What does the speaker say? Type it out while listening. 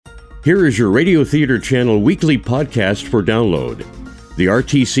Here is your Radio Theater Channel weekly podcast for download. The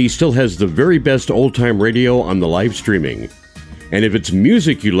RTC still has the very best old-time radio on the live streaming. And if it's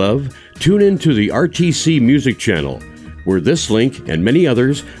music you love, tune in to the RTC Music Channel, where this link and many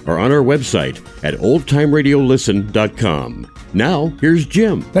others are on our website at oldtimeradiolisten.com. Now, here's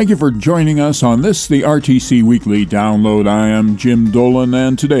Jim. Thank you for joining us on this, the RTC Weekly Download. I am Jim Dolan,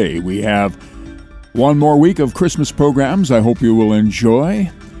 and today we have one more week of Christmas programs I hope you will enjoy.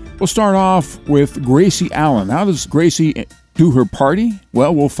 We'll start off with Gracie Allen. How does Gracie do her party?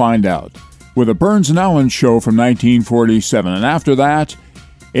 Well, we'll find out with a Burns and Allen show from 1947. And after that,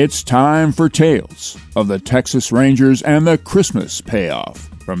 it's time for Tales of the Texas Rangers and the Christmas Payoff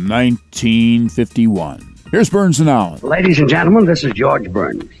from 1951. Here's Burns and Allen. Ladies and gentlemen, this is George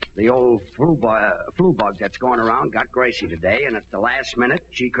Burns. The old flu bug that's going around got Gracie today, and at the last minute,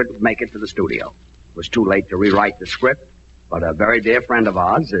 she couldn't make it to the studio. It was too late to rewrite the script, but a very dear friend of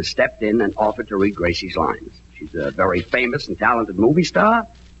ours stepped in and offered to read Gracie's lines. She's a very famous and talented movie star.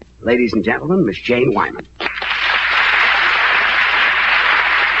 Ladies and gentlemen, Miss Jane Wyman.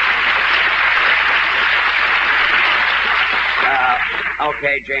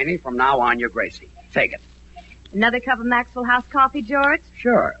 Okay, Janie, from now on, you're Gracie. Take it. Another cup of Maxwell House coffee, George?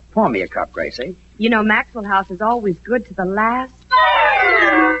 Sure. Pour me a cup, Gracie. You know, Maxwell House is always good to the last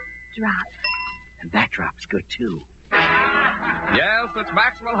drop. And that drop's good, too. Yes, it's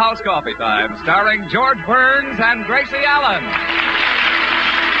Maxwell House Coffee Time, starring George Burns and Gracie Allen.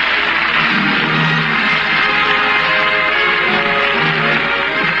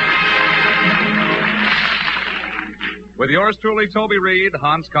 With yours truly, Toby Reed,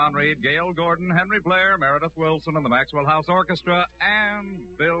 Hans Conried, Gail Gordon, Henry Blair, Meredith Wilson, and the Maxwell House Orchestra,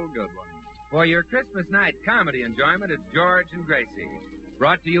 and Bill Goodwin. For your Christmas night comedy enjoyment, it's George and Gracie.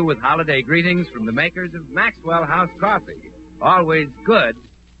 Brought to you with holiday greetings from the makers of Maxwell House Coffee. Always good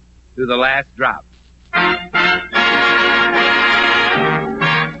to the last drop.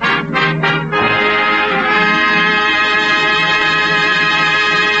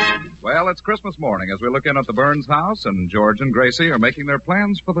 Well, it's Christmas morning as we look in at the Burns house, and George and Gracie are making their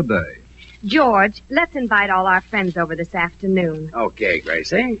plans for the day. George, let's invite all our friends over this afternoon. Okay,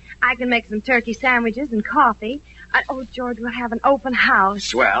 Gracie. I can make some turkey sandwiches and coffee. Oh, George, we'll have an open house.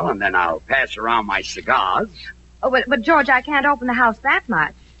 Swell, and then I'll pass around my cigars. Oh, but George, I can't open the house that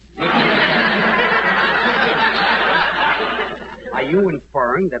much. Are you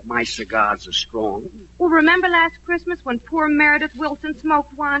inferring that my cigars are strong? Well, remember last Christmas when poor Meredith Wilson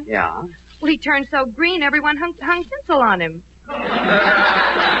smoked one? Yeah. Well, he turned so green, everyone hung tinsel on him. Well,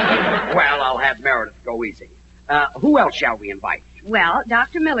 I'll have Meredith go easy. Who else shall we invite? Well,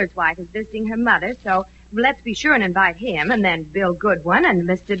 Dr. Miller's wife is visiting her mother, so let's be sure and invite him, and then Bill Goodwin and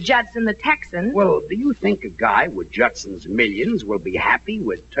Mr. Judson the Texan. Well, do you think a guy with Judson's millions will be happy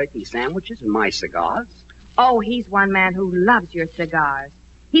with turkey sandwiches and my cigars? Oh, he's one man who loves your cigars.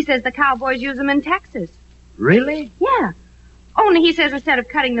 He says the cowboys use them in Texas. Really? Yeah. Only he says instead of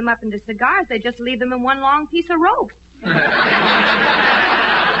cutting them up into cigars, they just leave them in one long piece of rope.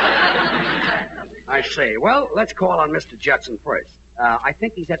 I see. Well, let's call on Mr. Judson first. I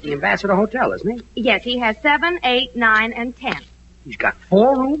think he's at the Ambassador Hotel, isn't he? Yes, he has 7, 8, 9, and 10. He's got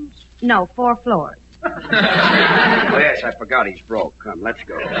 4 rooms? No, 4 floors. Oh, yes, I forgot he's broke. Come, let's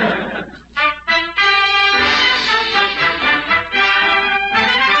go.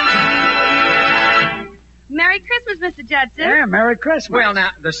 Merry Christmas, Mr. Judson. Yeah, Merry Christmas. Well, now,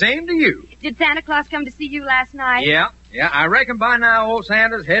 the same to you. Did Santa Claus come to see you last night? Yeah, I reckon by now old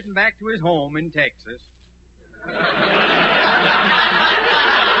Santa's heading back to his home in Texas.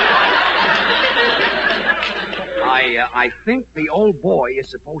 I think the old boy is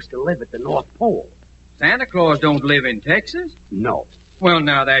supposed to live at the North Pole. Santa Claus don't live in Texas? No. Well,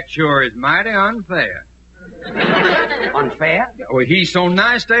 now, that sure is mighty unfair. Unfair? Well, he's so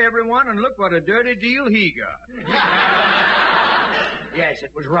nice to everyone, and look what a dirty deal he got. Yes,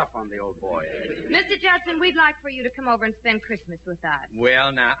 it was rough on the old boy. Mr. Judson, we'd like for you to come over and spend Christmas with us.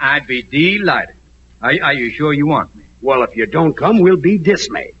 Well, now, I'd be delighted. Are you sure you want me? Well, if you don't come, we'll be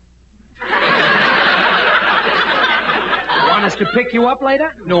dismayed. Want us to pick you up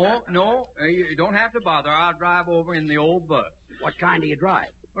later? No, you don't have to bother. I'll drive over in the old bus. What kind do you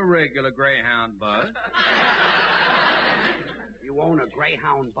drive? A regular Greyhound bus. You own a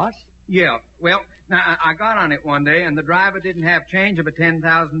Greyhound bus? Yeah. Well, now, I got on it one day, and the driver didn't have change of a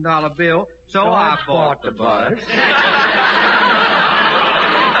 $10,000 bill, so I bought the bus.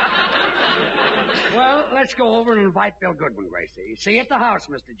 Well, let's go over and invite Bill Goodwin, Gracie. See you at the house,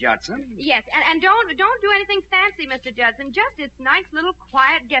 Mr. Judson. Yes, and don't do anything fancy, Mr. Judson. Just it's nice little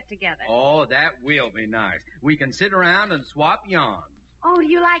quiet get-together. Oh, that will be nice. We can sit around and swap yarns. Oh, do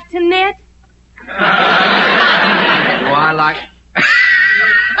you like to knit? Well, I like...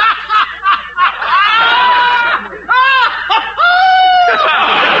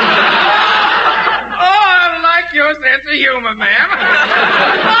 I like your sense of humor, ma'am.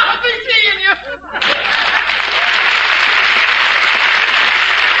 I'll be seeing you.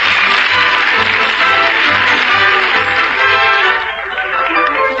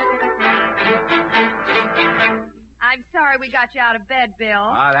 I'm sorry we got you out of bed, Bill.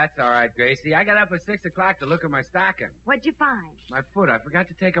 Oh, that's all right, Gracie. I got up at 6 o'clock to look at my stocking. What'd you find? My foot. I forgot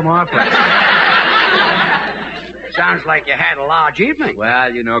to take them off last night. Sounds like you had a large evening.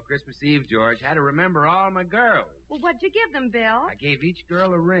 Well, you know, Christmas Eve, George, had to remember all my girls. Well, what'd you give them, Bill? I gave each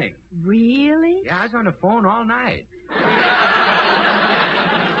girl a ring. Really? Yeah, I was on the phone all night.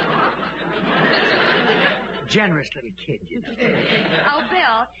 Generous little kid, you know. Oh,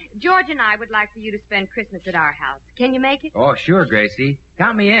 Bill, George and I would like for you to spend Christmas at our house. Can you make it? Oh, sure, Gracie.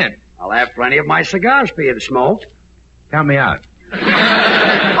 Count me in. I'll have plenty of my cigars for you to smoke. Count me out.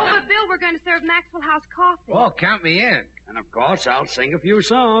 Oh, but Bill, we're going to serve Maxwell House coffee. Oh, count me in. And of course, I'll sing a few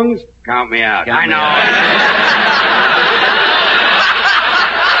songs. Count me out. Count me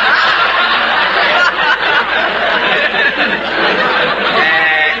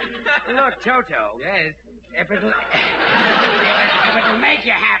Look, Toto. Yes. If it'll make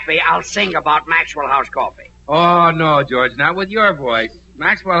you happy, I'll sing about Maxwell House coffee. Oh, no, George, not with your voice.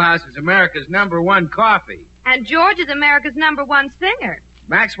 Maxwell House is America's #1 coffee. And George is America's #1 singer.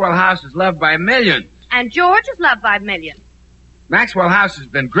 Maxwell House is loved by millions. And George is loved by millions. Maxwell House has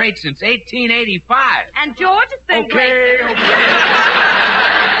been great since 1885. And George has been great.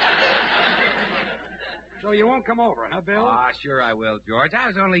 So you won't come over, huh, Bill? Oh, sure I will, George. I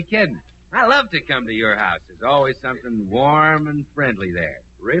was only kidding. I love to come to your house. There's always something warm and friendly there.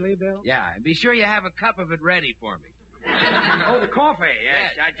 Really, Bill? Yeah, and be sure you have a cup of it ready for me. Oh, the coffee.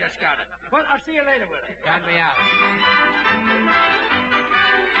 Yes, I just got it. Well, I'll see you later with it. Count me out.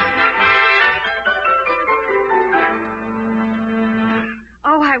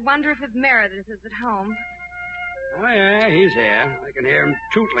 Oh, I wonder if Meredith is at home. Oh, yeah, he's here. I can hear him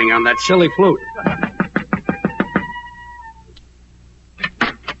tootling on that silly flute.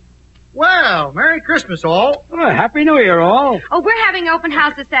 Well, Merry Christmas, all. Oh, Happy New Year, all. Oh, we're having open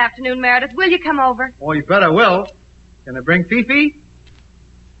house this afternoon, Meredith. Will you come over? Oh, you bet I will. Can I bring Fifi?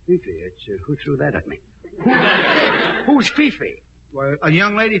 Fifi, who threw that at me? Who's Fifi? Well, a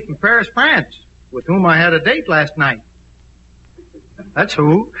young lady from Paris, France, with whom I had a date last night. That's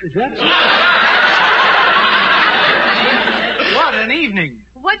who. Is that? What an evening.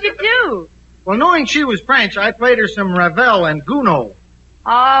 What'd you do? Well, knowing she was French, I played her some Ravel and Gounod. Oh,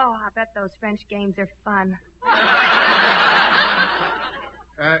 I bet those French games are fun.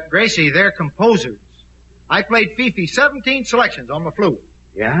 Gracie, they're composers. I played Fifi 17 selections on my flute.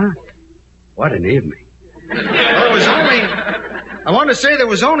 Yeah? What an evening. Well, I want to say there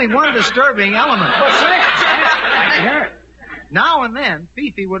was only one disturbing element. What's that? I hear it. Now and then,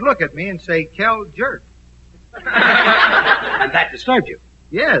 Fifi would look at me and say, "Kel jerk." And that disturbed you?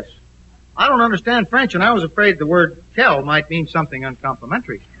 Yes. I don't understand French, and I was afraid the word "kel" might mean something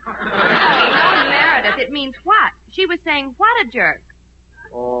uncomplimentary. No, Meredith, it means what? She was saying, what a jerk.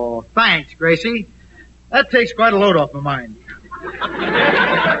 Oh, thanks, Gracie. That takes quite a load off my mind.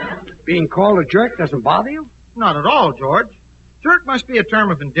 Being called a jerk doesn't bother you? Not at all, George. Jerk must be a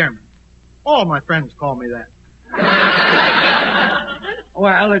term of endearment. All my friends call me that.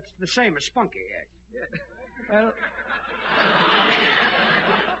 Well, it's the same as spunky, yes. Yeah. Well,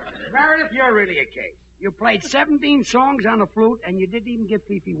 Meredith, you're really a case. You played 17 songs on the flute, and you didn't even give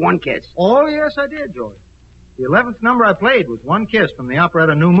Fifi one kiss. Oh, yes, I did, George. The 11th number I played was One Kiss from the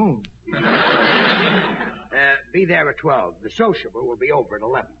operetta New Moon. Be there at 12. The sociable will be over at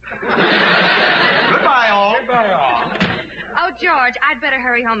 11. Goodbye, all. Goodbye, all. Oh, George, I'd better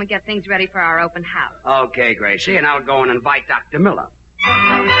hurry home and get things ready for our open house. Okay, Gracie, and I'll go and invite Dr. Miller.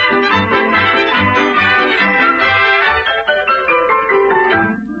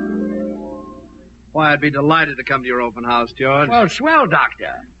 Why, I'd be delighted to come to your open house, George. Well, swell,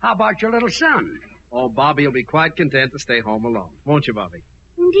 Doctor. How about your little son? Oh, Bobby will be quite content to stay home alone. Won't you, Bobby?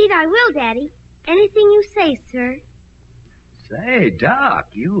 Indeed I will, Daddy. Anything you say, sir. Say,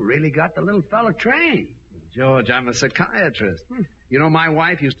 Doc, you really got the little fella trained. George, I'm a psychiatrist. You know, my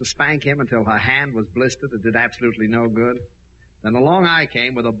wife used to spank him until her hand was blistered. It did absolutely no good. Then along I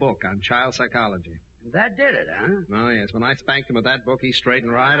came with a book on child psychology. That did it, huh? Oh, yes. When I spanked him with that book, he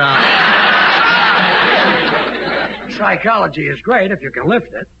straightened right out. Psychology is great if you can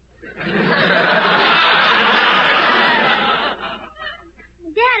lift it.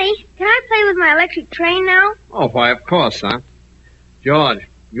 Daddy, can I play with my electric train now? Oh, why, of course, son. George,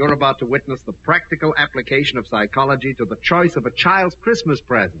 you're about to witness the practical application of psychology to the choice of a child's Christmas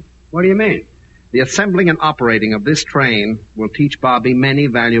present. What do you mean? The assembling and operating of this train will teach Bobby many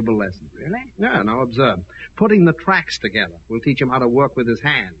valuable lessons. Really? Yeah, now observe. Putting the tracks together will teach him how to work with his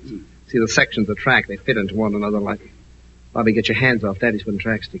hands. See the sections of track, they fit into one another like... Bobby, get your hands off. Daddy's putting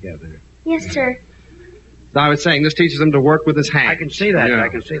tracks together. Yes, sir. So I was saying, this teaches him to work with his hands. I can see that. Yeah. I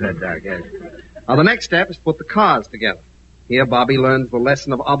can see that, Doc. Yes. Now, the next step is to put the cars together. Here, Bobby learns the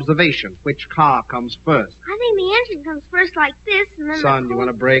lesson of observation. Which car comes first? I think the engine comes first like this, and then Son, you want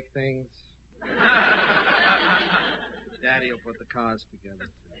to break things? Daddy will put the cars together.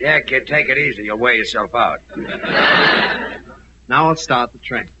 Yeah, kid, take it easy. You'll wear yourself out. Now I'll start the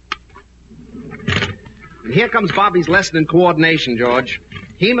train. And here comes Bobby's lesson in coordination, George.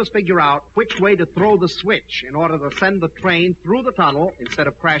 He must figure out which way to throw the switch in order to send the train through the tunnel instead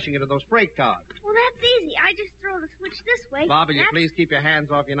of crashing into those freight cars. Well, that's easy. I just throw the switch this way. Bobby, you please keep your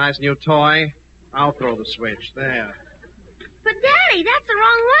hands off your nice new toy? I'll throw the switch. There. But, Daddy, that's the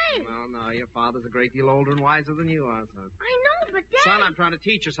wrong way. Well, no, your father's a great deal older and wiser than you are, son. I know, but Daddy... Son, I'm trying to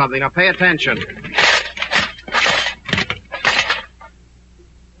teach you something. Now pay attention.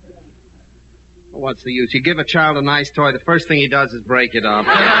 What's the use? You give a child a nice toy, the first thing he does is break it up.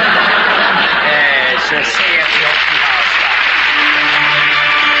 Yes, see you at the open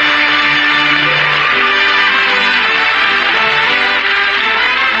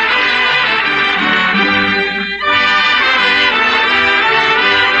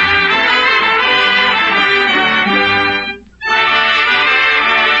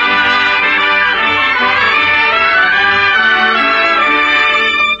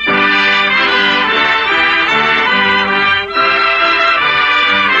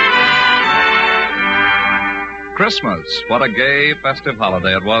Christmas. What a gay, festive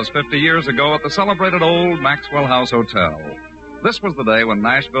holiday it was 50 years ago at the celebrated old Maxwell House Hotel. This was the day when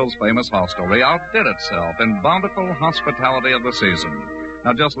Nashville's famous hostelry outdid itself in bountiful hospitality of the season.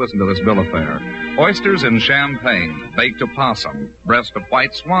 Now just listen to this bill of fare. Oysters in champagne, baked opossum, breast of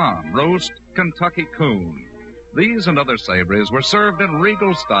white swan, roast Kentucky coon. These and other savories were served in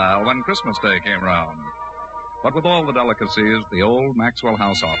regal style when Christmas Day came round. But with all the delicacies the old Maxwell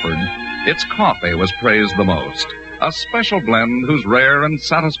House offered, its coffee was praised the most. A special blend whose rare and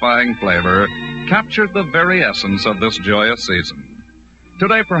satisfying flavor captured the very essence of this joyous season.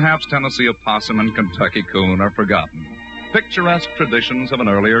 Today, perhaps Tennessee opossum and Kentucky coon are forgotten, picturesque traditions of an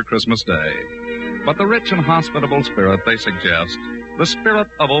earlier Christmas day. But the rich and hospitable spirit they suggest, the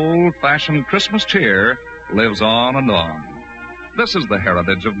spirit of old-fashioned Christmas cheer, lives on and on. This is the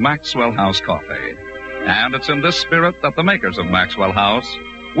heritage of Maxwell House coffee. And it's in this spirit that the makers of Maxwell House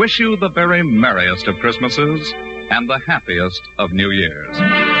wish you the very merriest of Christmases and the happiest of New Years.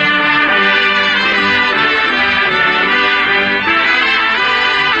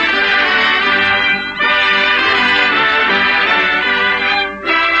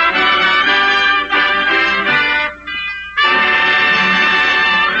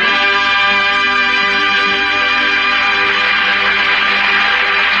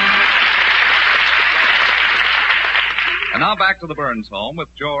 And now back to the Burns home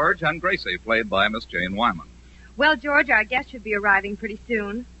with George and Gracie, played by Miss Jane Wyman. Well, George, our guest should be arriving pretty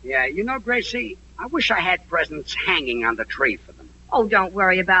soon. Yeah, you know, Gracie, I wish I had presents hanging on the tree for them. Oh, don't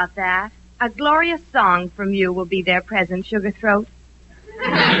worry about that. A glorious song from you will be their present, Sugar Throat.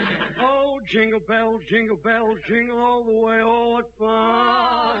 Oh, jingle bells, jingle all the way, oh, what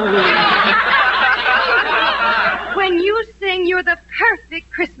fun. When you sing, you're the perfect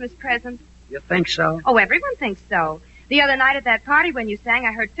Christmas present. You think so? Oh, everyone thinks so. The other night at that party when you sang,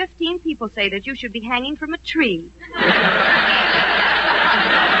 I heard 15 people say that you should be hanging from a tree.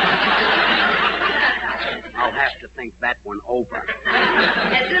 I'll have to think that one over.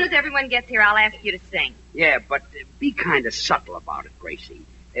 As soon as everyone gets here, I'll ask you to sing. Yeah, but be kind of subtle about it, Gracie.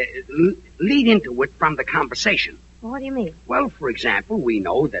 Lead into it from the conversation. Well, what do you mean? Well, for example, we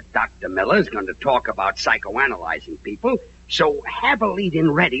know that Dr. Miller is going to talk about psychoanalyzing people, so have a lead-in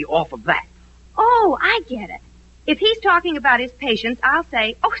ready off of that. Oh, I get it. If he's talking about his patients, I'll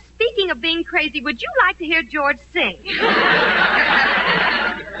say, oh, speaking of being crazy, would you like to hear George sing?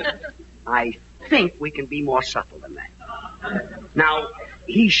 I think we can be more subtle than that. Now,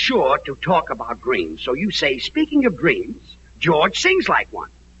 he's sure to talk about dreams, so you say, speaking of dreams, George sings like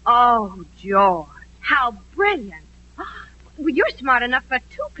one. Oh, George, how brilliant. Well, you're smart enough for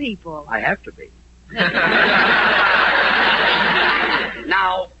two people. I have to be.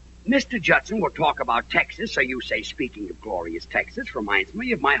 Now, Mr. Judson will talk about Texas, so you say, speaking of glorious Texas, reminds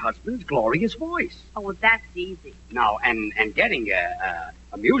me of my husband's glorious voice. Oh, well, that's easy. Now, and getting a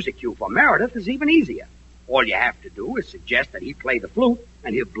music cue for Meredith is even easier. All you have to do is suggest that he play the flute,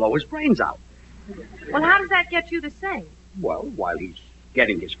 and he'll blow his brains out. Well, how does that get you to sing? Well, while he's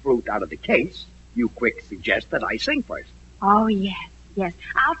getting his flute out of the case, you quick suggest that I sing first. Oh, yes.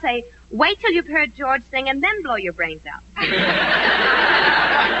 I'll say, wait till you've heard George sing and then blow your brains out.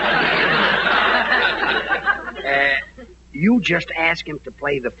 You just ask him to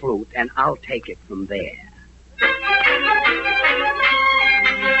play the flute, and I'll take it from there.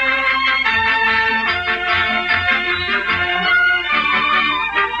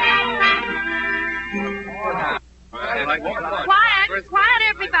 Quiet,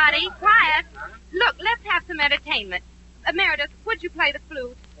 everybody. Quiet. Look, let's have some entertainment. Meredith, would you play the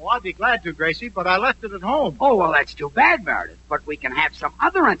flute? Oh, I'd be glad to, Gracie, but I left it at home. Oh, well, that's too bad, Meredith. But we can have some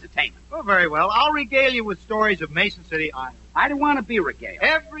other entertainment. Oh, very well. I'll regale you with stories of Mason City, Iowa. I don't want to be regaled.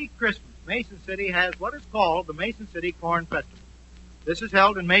 Every Christmas, Mason City has what is called the Mason City Corn Festival. This is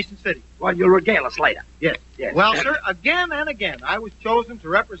held in Mason City. Well, you'll regale us later. Yes. Well, sir, again and again, I was chosen to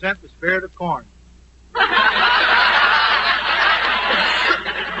represent the spirit of corn.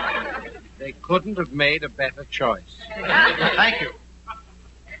 They couldn't have made a better choice. Thank you.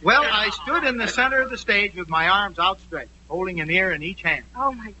 Well, I stood in the center of the stage with my arms outstretched, holding an ear in each hand.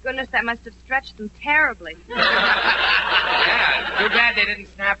 Oh, my goodness, that must have stretched them terribly. Yeah, too bad they didn't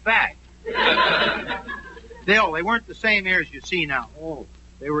snap back. Still, they weren't the same ears you see now. Oh.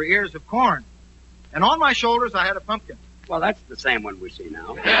 They were ears of corn. And on my shoulders, I had a pumpkin. Well, that's the same one we see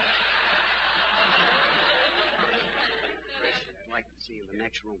now. Chris, I'd like to see you in the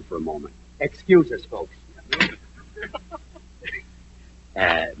next room for a moment. Excuse us, folks.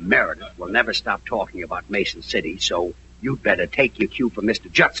 Meredith will never stop talking about Mason City, so you'd better take your cue from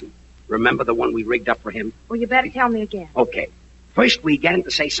Mr. Judson. Remember the one we rigged up for him? Well, you better tell me again. Okay. First, we get him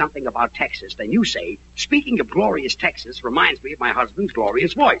to say something about Texas. Then you say, speaking of glorious Texas, reminds me of my husband's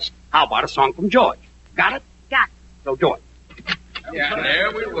glorious voice. How about a song from George? Got it? Got it. So do it. Yeah,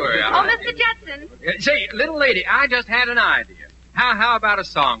 there we were. Oh, Mr. Judson. Say, little lady, I just had an idea. How about a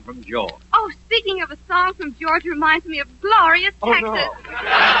song from George? Oh, speaking of a song from George, reminds me of glorious Texas. No.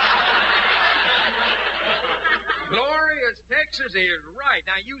 Glorious Texas is right.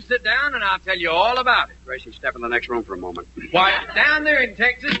 Now, you sit down and I'll tell you all about it. Gracie, step in the next room for a moment. Why, down there in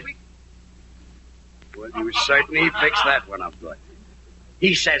Texas, Well, you certainly fixed that one up good.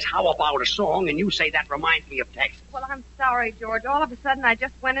 He says, how about a song, and you say that reminds me of Texas. Well, I'm sorry, George. All of a sudden, I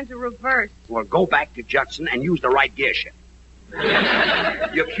just went into reverse. Well, go back to Judson and use the right gear shift.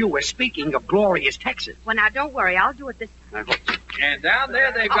 Your cue is speaking of glorious Texas. Well, now, don't worry. I'll do it this time. I hope so. and down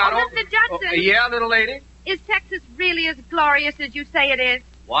there they've got... Mr. Judson. Yeah, little lady? Is Texas really as glorious as you say it is?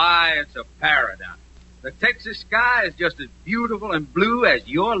 Why, it's a paradise. The Texas sky is just as beautiful and blue as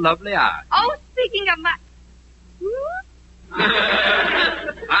your lovely eyes. Oh, speaking of my...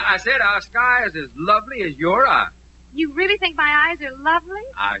 I said our sky is as lovely as your eyes. You really think my eyes are lovely?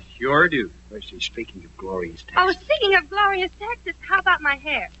 I sure do. Gracie, speaking of glorious Texas. Oh, speaking of glorious Texas, how about my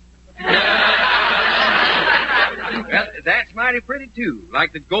hair? Well, that's mighty pretty, too.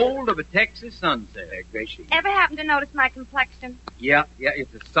 Like the gold of a Texas sunset. Gracie. Ever happen to notice my complexion? Yeah,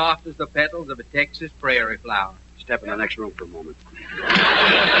 it's as soft as the petals of a Texas prairie flower. Step in the next room for a moment.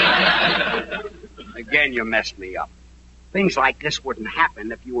 Again, you messed me up. Things like this wouldn't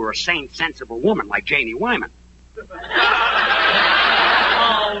happen if you were a sane, sensible woman like Janie Wyman. Oh,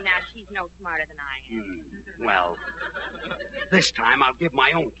 now she's no smarter than I am. Well, this time I'll give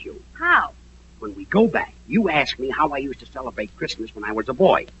my own cue. How? When we go back, you ask me how I used to celebrate Christmas when I was a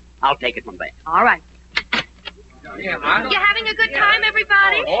boy. I'll take it from there. All right. Yeah, You having a good time,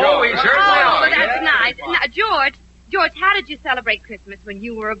 everybody? Oh, we certainly Oh, are. that's nice. Now, George, how did you celebrate Christmas when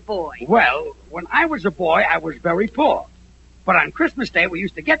you were a boy? Well, when I was a boy, I was very poor. But on Christmas Day, we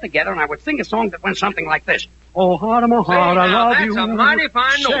used to get together, and I would sing a song that went something like this. Oh, heart of my heart, I love that's you. a mighty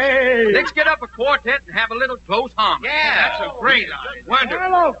fine note. Say. Let's get up a quartet and have a little close harmony. Yeah, that's a great idea.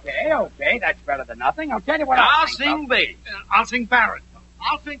 Wonderful. Well, okay, that's better than nothing. I'll tell you what I'll think, sing bass. I'll sing baritone.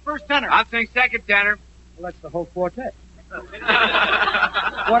 I'll sing first tenor. I'll sing second tenor. Well, that's the whole quartet.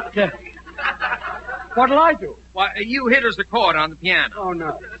 What'll I do? Why, you hit us the chord on the piano. Oh,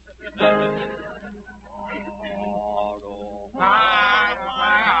 no. My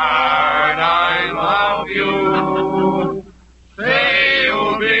heart, I love you. Say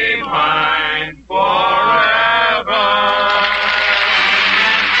you'll be mine forever.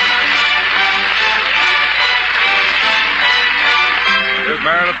 Here's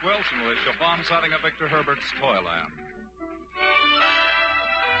Meredith Wilson with Chiffon setting of Victor Herbert's Toyland.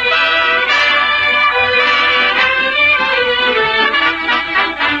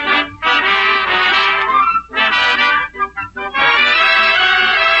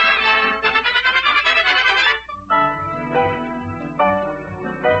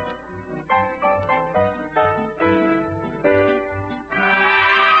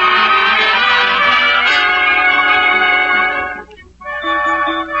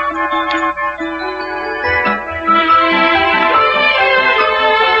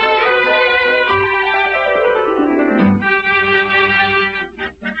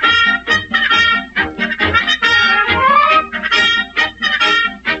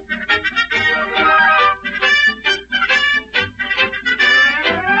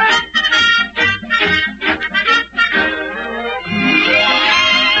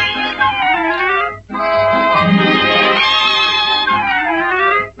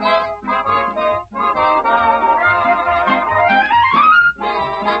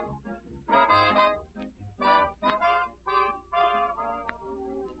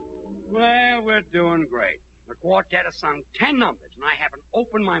 doing great. The quartet has sung 10 numbers, and I haven't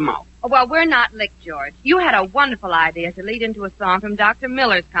opened my mouth. Oh, well, we're not licked, George. You had a wonderful idea to lead into a song from Dr.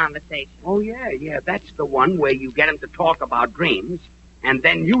 Miller's conversation. Oh, yeah. That's the one where you get him to talk about dreams, and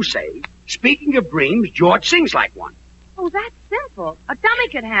then you say, speaking of dreams, George sings like one. Oh, that's simple. A dummy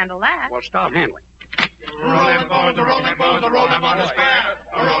could handle that. Well, start handling. Roll them bones, roll them bones, roll them on the square.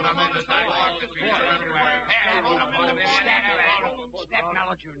 Roll them on the sidewalk, the streets are everywhere. Step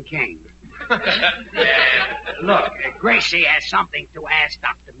Melody and King. Look, Gracie has something to ask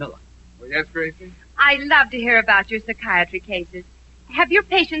Dr. Miller. Well, yes, Gracie? I love to hear about your psychiatry cases. Have your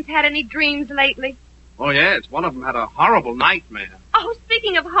patients had any dreams lately? Oh, yes. One of them had a horrible nightmare. Oh,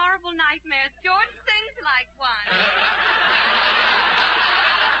 speaking of horrible nightmares, George sings like one.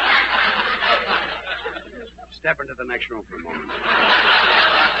 Step into the next room for a moment.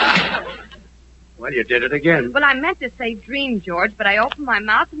 Well, you did it again. Well, I meant to say dream, George, but I opened my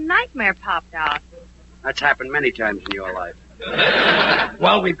mouth and nightmare popped out. That's happened many times in your life.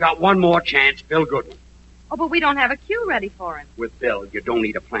 Well, we've got one more chance, Bill Goodwin. Oh, but we don't have a cue ready for him. With Bill, you don't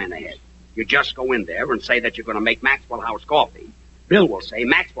need a plan ahead. You just go in there and say that you're going to make Maxwell House coffee. Bill will say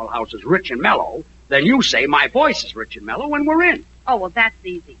Maxwell House is rich and mellow. Then you say my voice is rich and mellow, and we're in. Oh, well, that's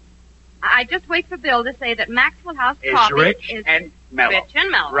easy. I just wait for Bill to say that Maxwell House Is coffee rich is and mellow. Rich and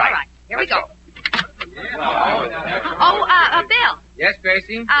mellow. Right. All right, here we Let's go. Oh, Bill. Yes,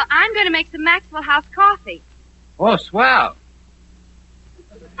 Gracie? I'm going to make some Maxwell House coffee. Oh, swell.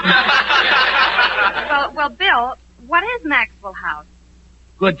 Well, Bill, what is Maxwell House?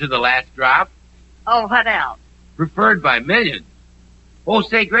 Good to the last drop. Oh, what else? Preferred by millions. Oh,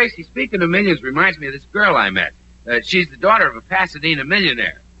 say, Gracie, speaking of millions reminds me of this girl I met. She's the daughter of a Pasadena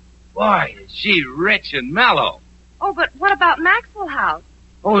millionaire. Boy, is she rich and mellow. Oh, but what about Maxwell House?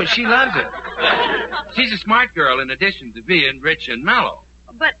 Oh, she loves it. She's a smart girl in addition to being rich and mellow.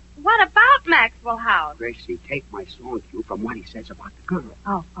 But what about Maxwell House? Gracie, take my song cue from what he says about the girl.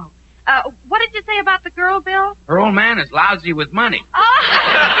 Oh. What did you say about the girl, Bill? Her old man is lousy with money.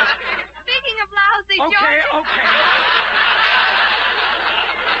 Oh, speaking of lousy, Okay.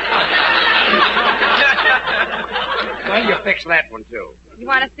 Well, you fix that one, too. You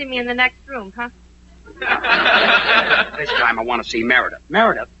want to see me in the next room, huh? This time I want to see Meredith.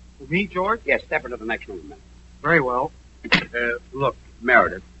 Meredith? Me, George? Yes, step into the next room a minute. Very well. Look,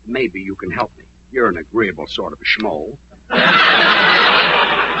 Meredith, maybe you can help me. You're an agreeable sort of a schmo.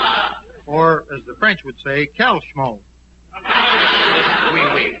 Or, as the French would say, quel schmo.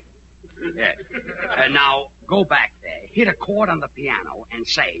 Oui. Yeah. Now, go back there, hit a chord on the piano, and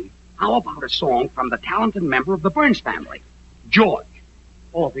say, how about a song from the talented member of the Burns family, George?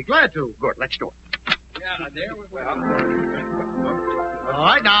 Oh, I'll be glad to. Good, let's do it. Yeah, there we go. All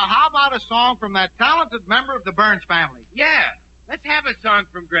right, now, how about a song from that talented member of the Burns family? Yeah, let's have a song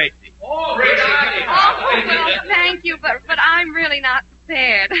from Gracie. Oh, well, thank you, but I'm really not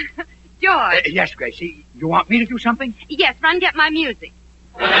prepared. George. Yes, Gracie. You want me to do something? Yes, run get my music.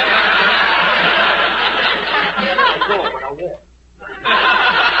 Go, but I'll walk.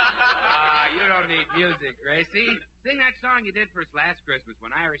 You don't need music, Gracie. Sing that song you did for us last Christmas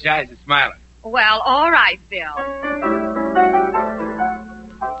when Irish Eyes are smiling. Well, all right, Bill.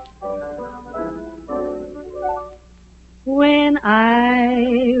 When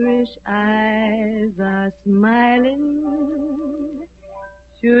Irish eyes are smiling,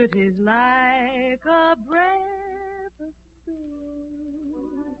 sure 'tis like a breath of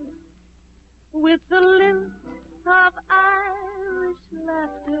spring, with the lilt of Irish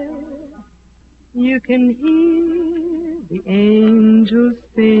laughter, you can hear the angels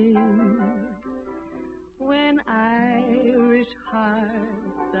sing. When Irish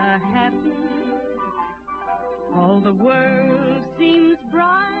hearts are happy, all the world seems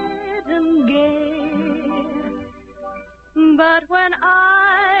bright and gay. But when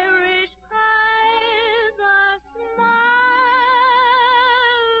Irish eyes are smiling,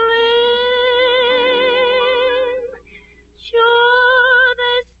 sure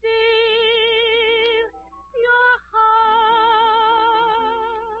they steal your heart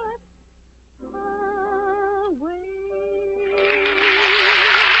away.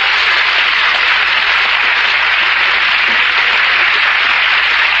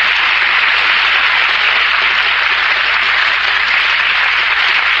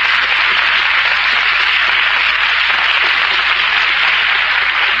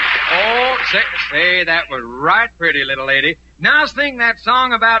 Say, that was right pretty, little lady. Now sing that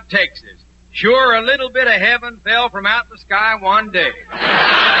song about Texas. Sure, a little bit of heaven fell from out the sky one day.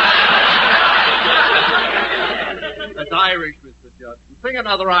 That's Irish, Mr. Judson. Sing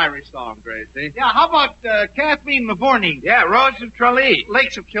another Irish song, Gracie. Yeah, how about Kathleen Lavorney? Yeah, Rose of Tralee.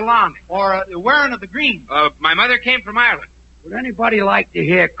 Lakes of Killarney. Or The Wearing of the Green. My mother came from Ireland. Would anybody like to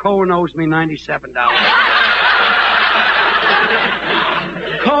hear Cohen owes me $97?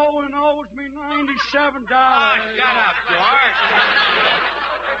 Cohen owes me $97. Oh, shut up,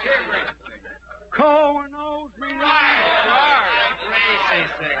 George. Cohen owes me $97. Gracie,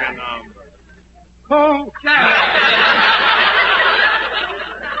 sing a number. Cohen.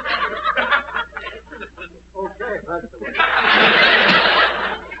 Okay, that's the way.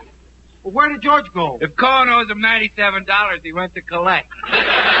 Well, where did George go? If Cohen owes him $97, he went to collect.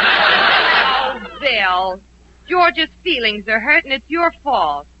 Oh, Bill. George's feelings are hurt, and it's your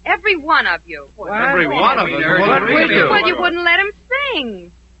fault. Every one of you. Every one of us. What did we do? Well, you wouldn't let him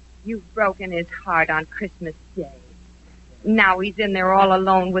sing. You've broken his heart on Christmas Day. Now he's in there all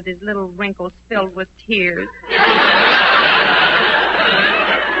alone with his little wrinkles filled with tears.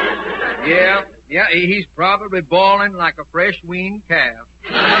 Yeah, he's probably bawling like a fresh weaned calf.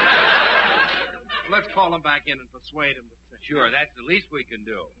 Let's call him back in and persuade him to sing. Sure, that's the least we can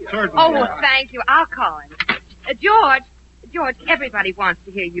do. Oh, well, thank you. I'll call him. George, everybody wants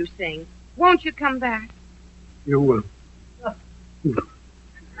to hear you sing. Won't you come back? You will. You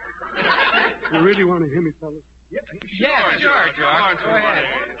really want to hear me, fellas? Yeah, sure, George. Go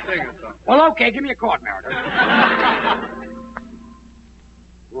ahead. Sing a song. Well, okay, give me a chord, Meredith.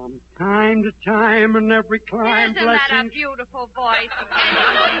 From time to time and every climb, Isn't that a blessings. beautiful voice? Give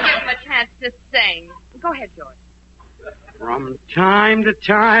him a chance to sing. Go ahead, George. From time to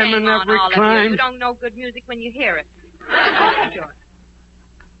time Shame and on every all of you. climb. You don't know good music when you hear it. Go ahead, George.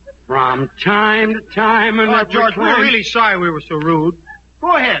 From time to time and every George, climb. we're really sorry we were so rude.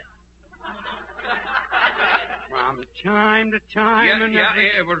 Go ahead. From time to time and every...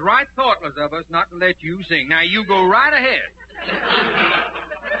 it was right thoughtless of us not to let you sing. Now, you go right ahead.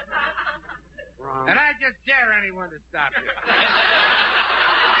 And I just dare anyone to stop you.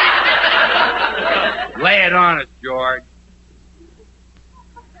 Lay it on us, George.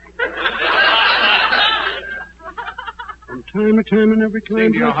 From time to time and every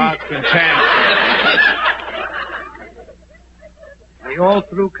climb. Sing your heart's content. Are you all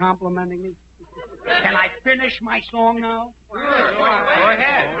through complimenting me? Can I finish my song now? Sure, go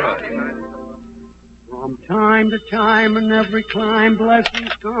ahead. From time to time and every climb, blessings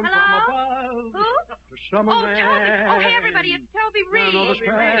come Hello? from above. Who? To summer Oh, Toby. Oh, hey, everybody, it's Toby Reed. Invite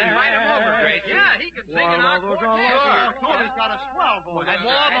him over, Grace. Yeah, he can sing in our quartet. Toby's got a swell voice. And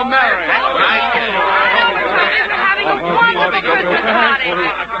more the merrier. Having a wonderful Christmas party.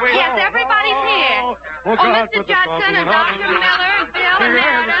 Yes, everybody's here. Oh, Mr. Judson and Dr. Miller and Bill and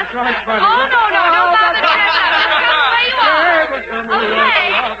Meredith. Oh, no, don't bother to get up. Just where you are.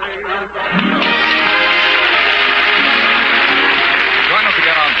 Okay. Join us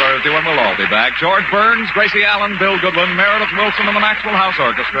again on Thursday when we'll all be back. George Burns, Gracie Allen, Bill Goodwin, Meredith Wilson, and the Maxwell House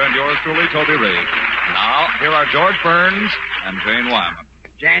Orchestra, and yours truly, Toby Reed. Now, here are George Burns and Jane Wyman.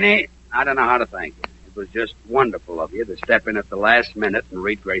 Janie, I don't know how to thank you. It was just wonderful of you to step in at the last minute and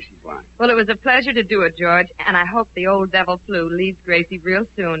read Gracie's line. Well, it was a pleasure to do it, George, and I hope the old devil flu leaves Gracie real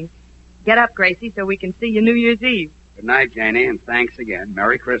soon. Get up, Gracie, so we can see you New Year's Eve. Good night, Janie, and thanks again.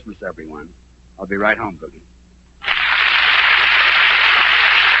 Merry Christmas, everyone. I'll be right home, Cookie.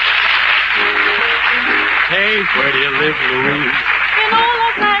 Hey, where do you live, Louise? In old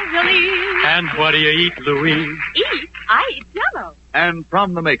Los Angeles. And what do you eat, Louise? Eat? I eat Jell-O. And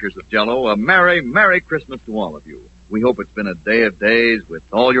from the makers of Jell-O, a Merry, Merry Christmas to all of you. We hope it's been a day of days with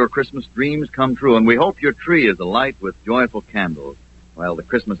all your Christmas dreams come true, and we hope your tree is alight with joyful candles, while the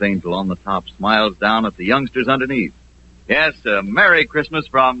Christmas angel on the top smiles down at the youngsters underneath. Yes, a Merry Christmas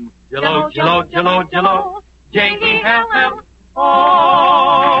from Jell-O, Jell-O, Jell-O, Jell-O, J-E-L-L-O.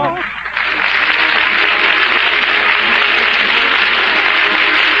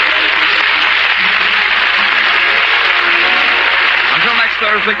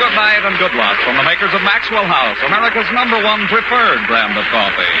 Thursday, good night and good luck from the makers of Maxwell House, America's #1 preferred brand of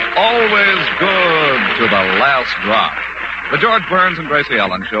coffee. Always good to the last drop. The George Burns and Gracie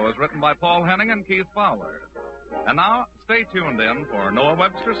Allen Show is written by Paul Henning and Keith Fowler. And now, stay tuned in for Noah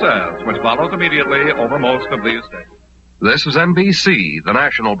Webster Says, which follows immediately over most of these stations. This is NBC, the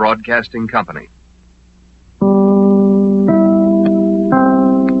national broadcasting company.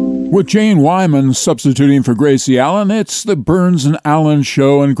 With Jane Wyman substituting for Gracie Allen, it's the Burns and Allen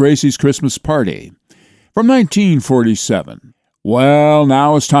Show and Gracie's Christmas Party from 1947. Well,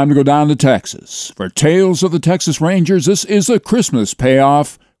 now it's time to go down to Texas. For Tales of the Texas Rangers, this is the Christmas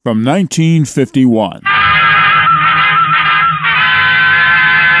Payoff from 1951.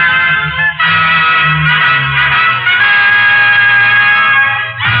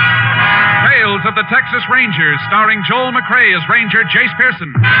 Files of the Texas Rangers, starring Joel McRae as Ranger Jace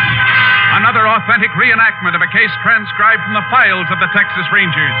Pearson. Another authentic reenactment of a case transcribed from the files of the Texas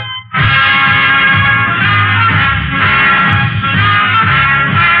Rangers.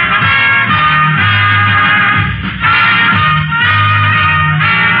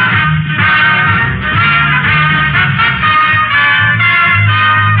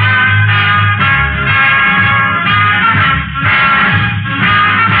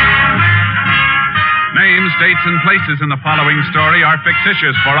 Dates and places in the following story are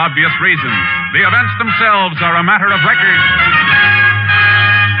fictitious for obvious reasons. The events themselves are a matter of record.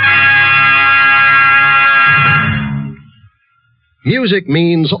 Music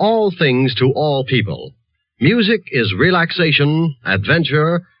means all things to all people. Music is relaxation,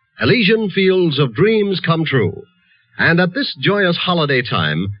 adventure, Elysian fields of dreams come true. And at this joyous holiday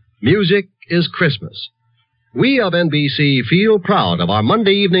time, music is Christmas. We of NBC feel proud of our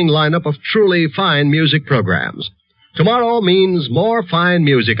Monday evening lineup of truly fine music programs. Tomorrow means more fine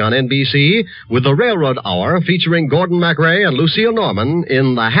music on NBC with the Railroad Hour featuring Gordon MacRae and Lucille Norman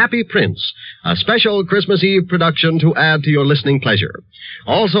in The Happy Prince, a special Christmas Eve production to add to your listening pleasure.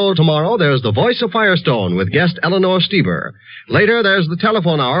 Also tomorrow there's The Voice of Firestone with guest Eleanor Stieber. Later there's the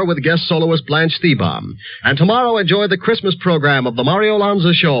Telephone Hour with guest soloist Blanche Thiebaum. And tomorrow enjoy the Christmas program of the Mario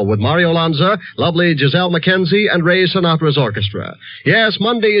Lanza Show with Mario Lanza, lovely Giselle McKenzie, and Ray Sinatra's orchestra. Yes,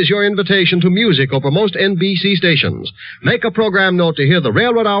 Monday is your invitation to music over most NBC stations. Make a program note to hear the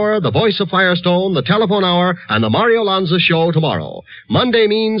Railroad Hour, the Voice of Firestone, the Telephone Hour, and the Mario Lanza Show tomorrow. Monday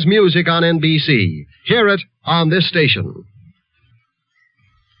means music on NBC. Hear it on this station.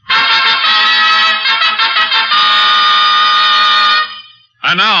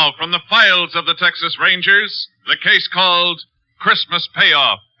 And now, from the files of the Texas Rangers, the case called Christmas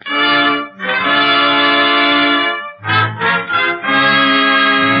Payoff.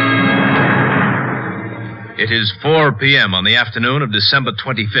 It is 4 p.m. on the afternoon of December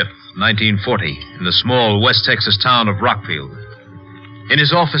 25th, 1940, in the small West Texas town of Rockfield. In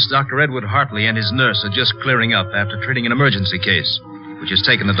his office, Dr. Edward Hartley and his nurse are just clearing up after treating an emergency case, which has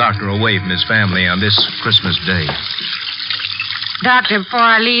taken the doctor away from his family on this Christmas Day. Doctor, before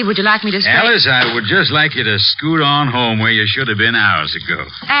I leave, would you like me to stay? Alice, I would just like you to scoot on home where you should have been hours ago.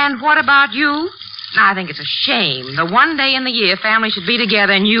 And what about you? I think it's a shame. The one day in the year family should be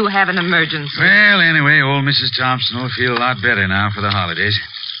together and you have an emergency. Well, anyway, old Mrs. Thompson will feel a lot better now for the holidays.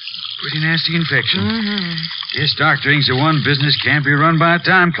 Pretty nasty infection. Mm-hmm. Guess doctoring's the one business can't be run by a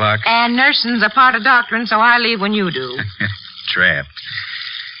time clock. And nursing's a part of doctoring, so I leave when you do. Trapped.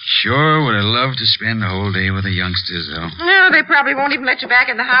 Sure would have loved to spend the whole day with the youngsters, though. No, they probably won't even let you back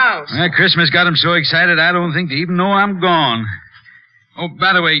in the house. Well, Christmas got them so excited I don't think they even know I'm gone. Oh,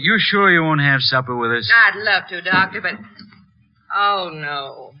 by the way, you sure you won't have supper with us? I'd love to, Doctor, but... Oh,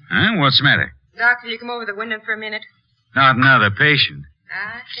 no. Huh? What's the matter? Doctor, you come over the window for a minute? Not another patient.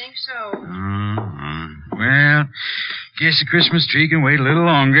 I think so. Well, guess the Christmas tree can wait a little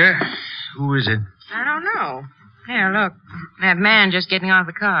longer. Who is it? I don't know. Here, look. That man just getting out of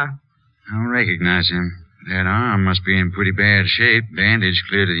the car. I don't recognize him. That arm must be in pretty bad shape. Bandage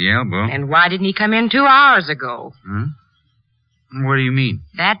clear to the elbow. And why didn't he come in 2 hours ago? Huh? What do you mean?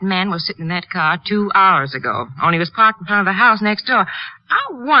 That man was sitting in that car 2 hours ago. Only was parked in front of the house next door. I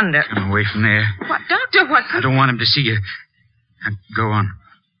wonder... Come away from there. What, Doctor, what... I don't want him to see you. Now, go on.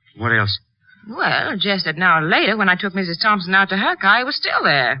 What else? Well, just an hour later, when I took Mrs. Thompson out to her car, he was still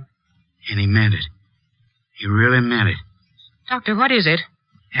there. And he meant it. He really meant it. Doctor, what is it?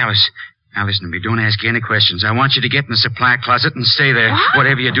 Alice, now listen to me. Don't ask any questions. I want you to get in the supply closet and stay there. What?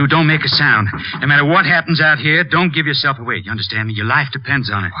 Whatever you do, don't make a sound. No matter what happens out here, don't give yourself away. You understand me? Your life depends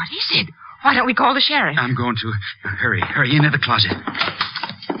on it. What is it? Why don't we call the sheriff? I'm going to. Hurry into the closet.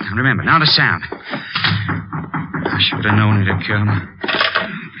 Now remember, not a sound. I should have known it'd come.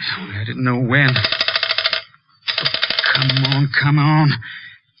 I didn't know when. Come on.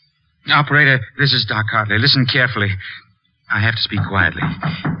 Operator, this is Doc Hartley. Listen carefully. I have to speak quietly.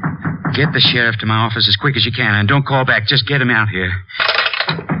 Get the sheriff to my office as quick as you can, and don't call back. Just get him out here.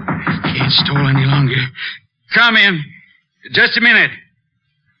 Can't stall any longer. Come in. Just a minute.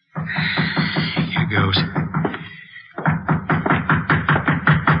 Here goes.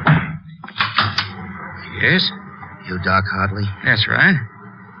 Yes? You Doc Hartley? That's right.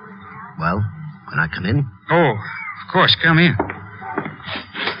 Well, can I come in? Oh, of course. Come in.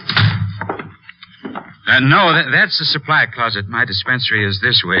 No, that's the supply closet. My dispensary is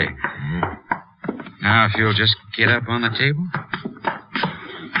this way. Now, if you'll just get up on the table.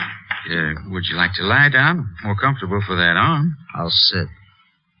 Would you like to lie down? More comfortable for that arm. I'll sit.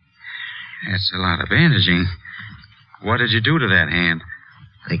 That's a lot of bandaging. What did you do to that hand?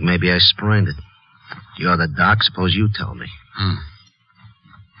 Think maybe I sprained it. You're the doc. Suppose you tell me.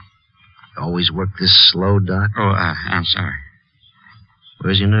 Always work this slow, Doc? Oh, I'm sorry.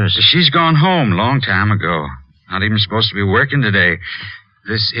 Where's your nurse? She's gone home long time ago. Not even supposed to be working today.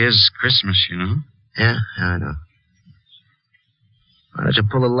 This is Christmas, you know. Yeah, I know. Why don't you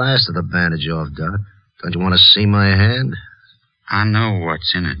pull the last of the bandage off, Doc? Don't you want to see my hand? I know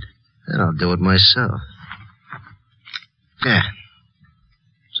what's in it. Then I'll do it myself. Yeah.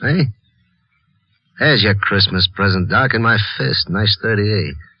 See? There's your Christmas present, Doc, in my fist. Nice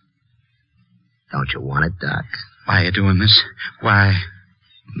 38. Don't you want it, Doc? Why are you doing this? Why?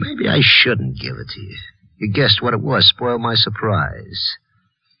 Maybe I shouldn't give it to you. You guessed what it was. Spoiled my surprise.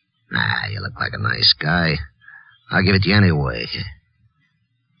 Nah, you look like a nice guy. I'll give it to you anyway.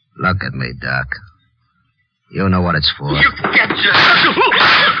 Look at me, Doc. You know what it's for. You get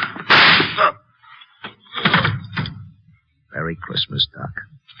Merry Christmas, Doc.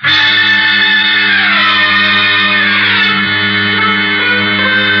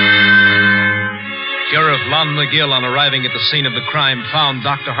 Sheriff Lon McGill, on arriving at the scene of the crime, found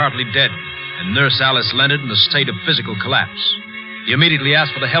Dr. Hartley dead and Nurse Alice Leonard in a state of physical collapse. He immediately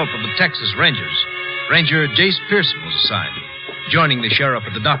asked for the help of the Texas Rangers. Ranger Jace Pearson was assigned, joining the sheriff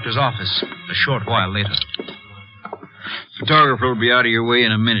at the doctor's office a short while later. Photographer will be out of your way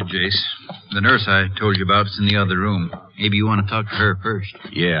in a minute, Jace. The nurse I told you about is in the other room. Maybe you want to talk to her first.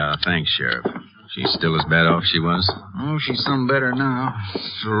 Yeah, thanks, Sheriff. She's still as bad off as she was? Oh, she's some better now.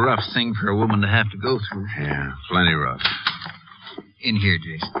 It's a rough thing for a woman to have to go through. Yeah, plenty rough. In here,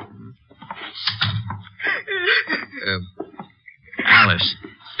 Jace. Alice.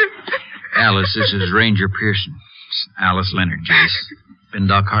 Alice, this is Ranger Pearson. It's Alice Leonard, Jace. Been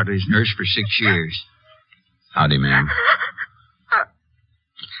Doc Hartley's nurse for 6 years. Howdy, ma'am.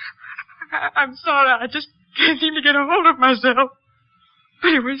 I'm sorry. I just can't seem to get a hold of myself.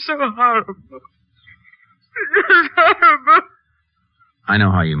 But it was so horrible. I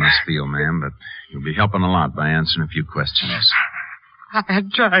know how you must feel, ma'am, but you'll be helping a lot by answering a few questions. I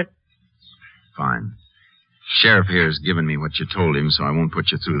tried. Fine. Sheriff here has given me what you told him, so I won't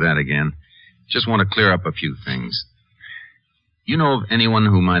put you through that again. Just want to clear up a few things. You know of anyone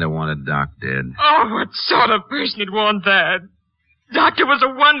who might have wanted Doc dead? Oh, what sort of person would want that? Doctor was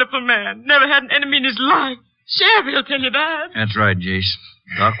a wonderful man. Never had an enemy in his life. Sheriff, he'll tell you that. That's right, Jace.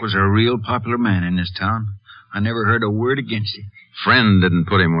 Doc was a real popular man in this town. I never heard a word against him. Friend didn't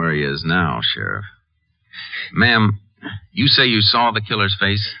put him where he is now, Sheriff. Ma'am, you say you saw the killer's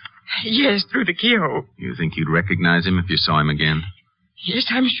face? Yes, through the keyhole. You think you'd recognize him if you saw him again? Yes,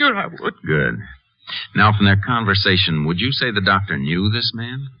 I'm sure I would. Good. Now, from their conversation, would you say the doctor knew this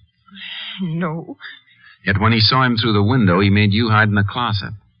man? No. Yet when he saw him through the window, he made you hide in the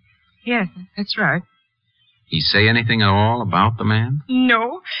closet. Yes, that's right. He say anything at all about the man?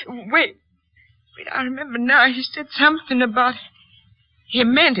 No. Wait, I remember now. He said something about... He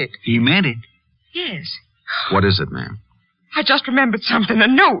meant it. He meant it? Yes. What is it, ma'am? I just remembered something. A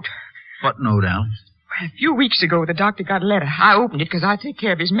note. What note, Alice? Well, a few weeks ago, the doctor got a letter. I opened it because I take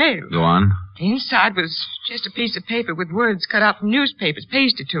care of his mail. Go on. Inside was just a piece of paper with words cut out from newspapers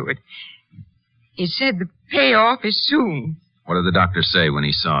pasted to it. It said the payoff is soon. What did the doctor say when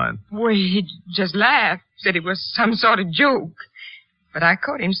he saw it? Well, he just laughed. Said it was some sort of joke. But I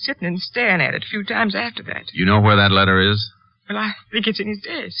caught him sitting and staring at it a few times after that. You know where that letter is? Well, I think it's in his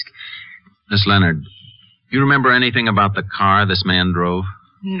desk. Miss Leonard, you remember anything about the car this man drove?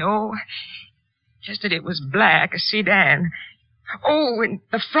 No. Just that it was black, a sedan. Oh, and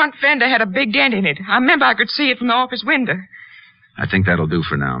the front fender had a big dent in it. I remember I could see it from the office window. I think that'll do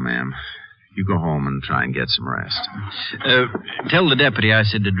for now, ma'am. You go home and try and get some rest. Tell the deputy I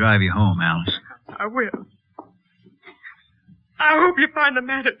said to drive you home, Alice. I will. I hope you find the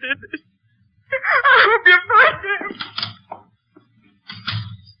man who did this. I hope you find him.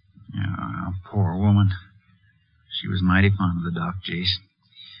 Yeah, poor woman. She was mighty fond of the doc, Jace.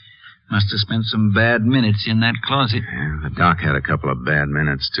 Must have spent some bad minutes in that closet. Yeah, the doc had a couple of bad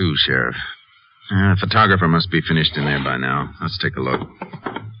minutes, too, Sheriff. The photographer must be finished in there by now. Let's take a look.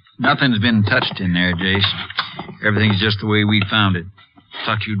 Nothing's been touched in there, Jace. Everything's just the way we found it.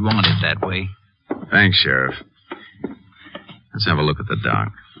 Thought you'd want it that way. Thanks, Sheriff. Let's have a look at the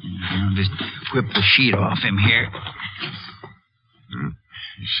doc. I'll just whip the sheet off him here.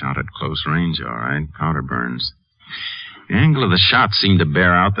 He shot at close range, all right. Powder burns. The angle of the shot seemed to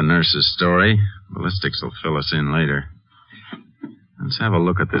bear out the nurse's story. Ballistics will fill us in later. Let's have a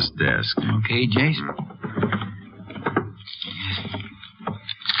look at this desk. Okay, Jace.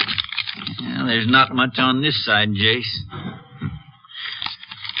 Well, there's not much on this side, Jace.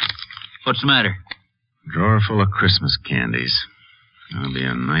 What's the matter? Drawer full of Christmas candies. It'll be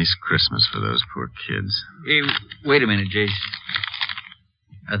a nice Christmas for those poor kids. Hey, wait a minute, Jace.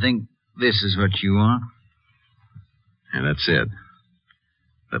 I think this is what you want. Yeah, that's it.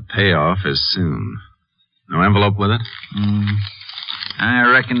 The payoff is soon. No envelope with it? I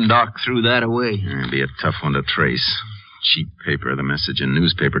reckon Doc threw that away. It'll be a tough one to trace. Cheap paper, the message in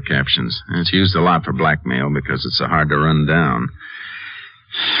newspaper captions. And it's used a lot for blackmail because it's so hard to run down.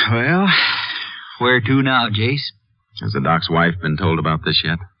 Well, where to now, Jace? Has the doc's wife been told about this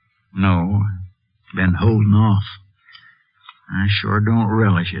yet? No. Been holding off. I sure don't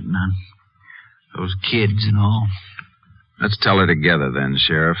relish it none. Those kids and all. Let's tell her together then,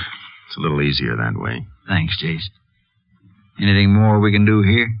 Sheriff. It's a little easier that way. Thanks, Jace. Anything more we can do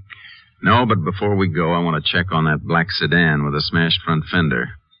here? No, but before we go, I want to check on that black sedan with a smashed front fender.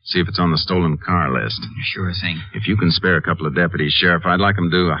 See if it's on the stolen car list. Sure thing. If you can spare a couple of deputies, Sheriff, I'd like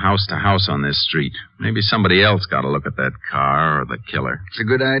them to do a house-to-house on this street. Maybe somebody else got a look at that car or the killer. It's a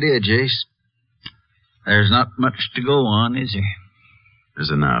good idea, Jace. There's not much to go on, is there?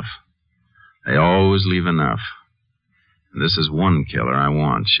 There's enough. They always leave enough. And this is one killer I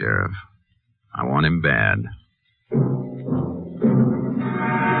want, Sheriff. I want him bad.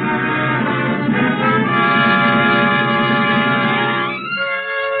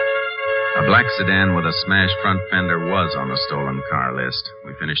 A black sedan with a smashed front fender was on the stolen car list.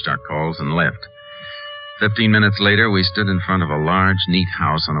 We finished our calls and left. 15 minutes later, we stood in front of a large, neat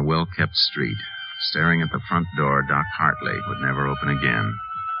house on a well-kept street. Staring at the front door, Doc Hartley would never open again.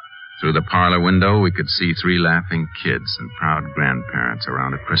 Through the parlor window, we could see 3 laughing kids and proud grandparents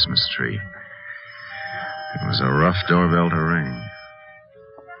around a Christmas tree. It was a rough doorbell to ring.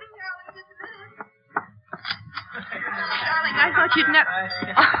 Darling, I thought you'd never...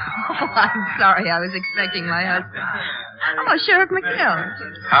 Oh, I'm sorry. I was expecting my husband. Oh, Sheriff McGill.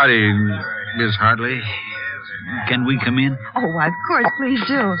 Howdy, Miss Hartley. Can we come in? Oh, why, of course. Please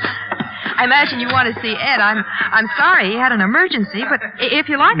do. I imagine you want to see Ed. I'm sorry he had an emergency, but if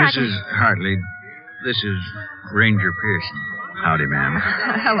you like, I can... Mrs. Hartley, this is Ranger Pearson. Howdy, ma'am.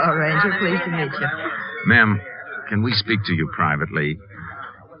 Hello, Ranger. Pleased to meet you. Ma'am, can we speak to you privately?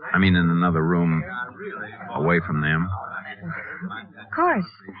 I mean, in another room, away from them. Of course.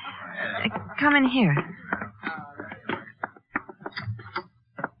 Come in here.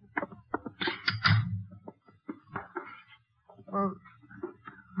 Well,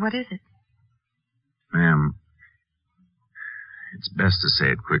 what is it? Ma'am, it's best to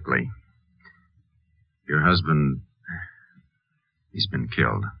say it quickly. Your husband, he's been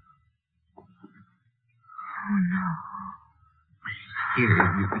killed. Oh, no.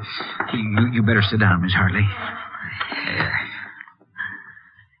 Here, you better sit down, Miss Hartley.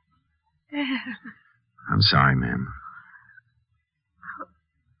 I'm sorry, ma'am.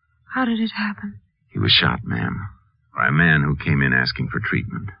 How did it happen? He was shot, ma'am, by a man who came in asking for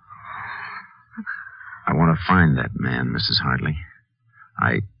treatment. I want to find that man, Mrs. Hartley.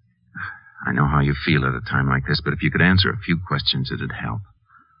 I know how you feel at a time like this, but if you could answer a few questions, it'd help.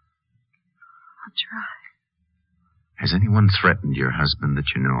 I'll try. Has anyone threatened your husband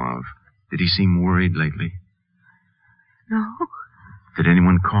that you know of? Did he seem worried lately? No. Did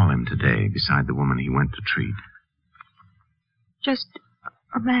anyone call him today beside the woman he went to treat? Just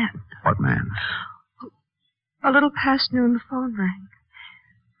a man. What man? A little past noon, the phone rang.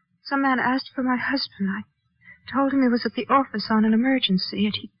 Some man asked for my husband. I told him he was at the office on an emergency,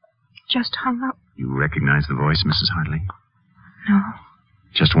 and he just hung up. You recognize the voice, Mrs. Hartley? No.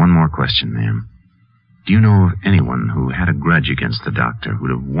 Just one more question, ma'am. Do you know of anyone who had a grudge against the doctor who'd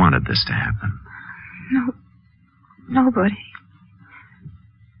have wanted this to happen? No. Nobody.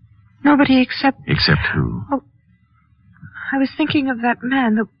 Nobody except... Except who? Oh, I was thinking of that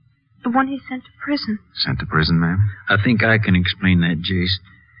man, the one he sent to prison. Sent to prison, ma'am? I think I can explain that, Jace.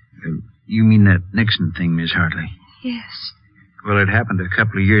 You mean that Nixon thing, Miss Hartley? Yes. Well, it happened a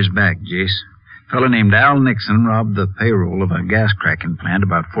couple of years back, Jace. A fellow named Al Nixon robbed the payroll of a gas cracking plant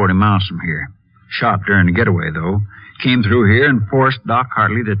about 40 miles from here. Shot during the getaway, though. Came through here and forced Doc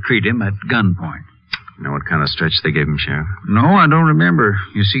Hartley to treat him at gunpoint. You know what kind of stretch they gave him, Sheriff? No, I don't remember.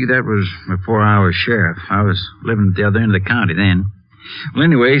 You see, that was before I was sheriff. I was living at the other end of the county then. Well,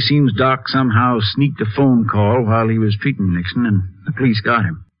 anyway, seems Doc somehow sneaked a phone call while he was treating Nixon, and the police got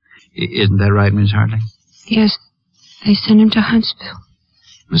him. Isn't that right, Miss Hartley? Yes. They sent him to Huntsville.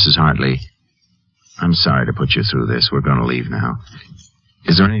 Mrs. Hartley, I'm sorry to put you through this. We're going to leave now.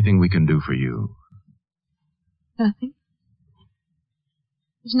 Is there anything we can do for you? Nothing.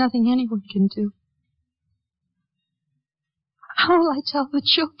 There's nothing anyone can do. How will I tell the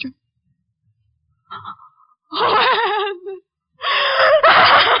children? Oh,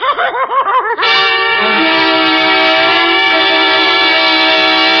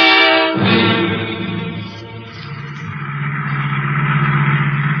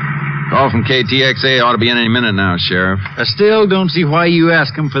 from KTXA ought to be in any minute now, Sheriff. I still don't see why you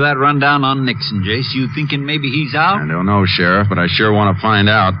ask him for that rundown on Nixon, Jace. You thinking maybe he's out? I don't know, Sheriff, but I sure want to find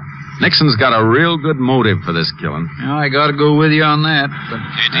out. Nixon's got a real good motive for this killing. Well, I got to go with you on that. But...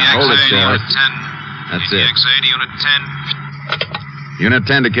 KTXA hold it, to Sheriff. Unit 10. That's KTXA to Unit 10. Unit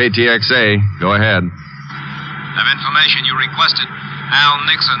 10 to KTXA. Go ahead. Have information you requested. Al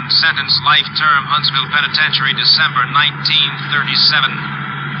Nixon, sentenced life term, Huntsville Penitentiary, December 1937.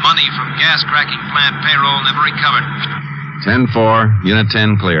 Money from gas cracking plant payroll never recovered. 10-4. Unit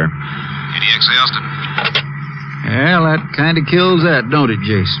 10 clear. KTXA Austin. Well, that kind of kills that, don't it,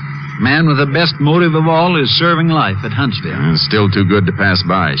 Jace? Man with the best motive of all is serving life at Huntsville. It's still too good to pass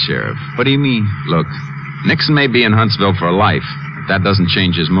by, Sheriff. What do you mean? Look, Nixon may be in Huntsville for life, but that doesn't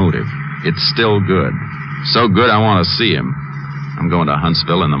change his motive. It's still good. So good I want to see him. I'm going to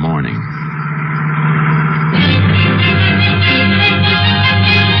Huntsville in the morning.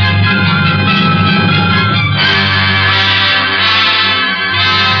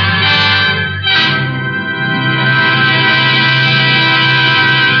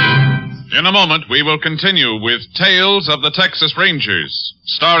 In a moment, we will continue with Tales of the Texas Rangers,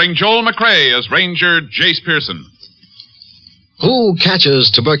 starring Joel McRae as Ranger Jace Pearson. Who catches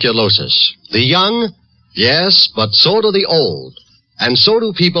tuberculosis? The young? Yes, but so do the old. And so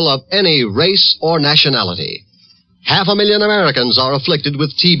do people of any race or nationality. 500,000 Americans are afflicted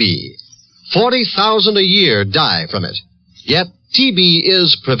with TB. 40,000 a year die from it. Yet TB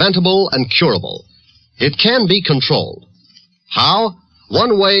is preventable and curable. It can be controlled. How?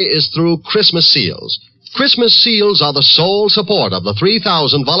 One way is through Christmas seals. Christmas seals are the sole support of the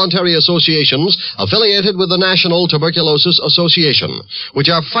 3,000 voluntary associations affiliated with the National Tuberculosis Association, which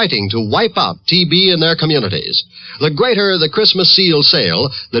are fighting to wipe out TB in their communities. The greater the Christmas seal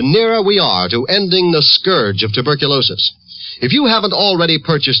sale, the nearer we are to ending the scourge of tuberculosis. If you haven't already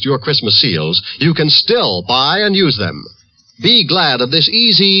purchased your Christmas seals, you can still buy and use them. Be glad of this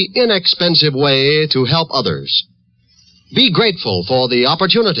easy, inexpensive way to help others. Be grateful for the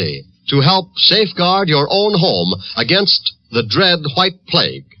opportunity to help safeguard your own home against the dread white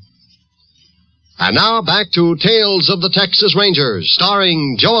plague. And now back to Tales of the Texas Rangers,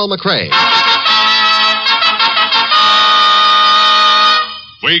 starring Joel McRae.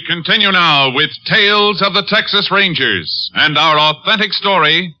 We continue now with Tales of the Texas Rangers and our authentic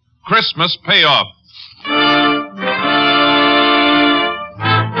story, Christmas Payoff.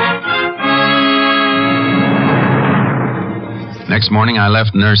 Next morning, I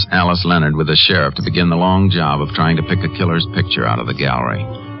left Nurse Alice Leonard with the sheriff to begin the long job of trying to pick a killer's picture out of the gallery.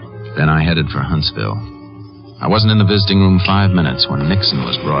 Then I headed for Huntsville. I wasn't in the visiting room 5 minutes when Nixon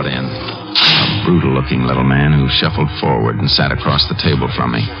was brought in. A brutal-looking little man who shuffled forward and sat across the table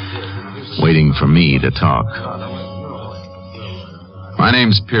from me, waiting for me to talk. My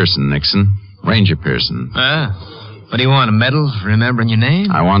name's Pearson, Nixon. Ranger Pearson. What do you want, a medal for remembering your name?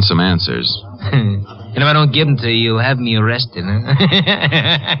 I want some answers. And if I don't give them to you, you'll have me arrested, huh?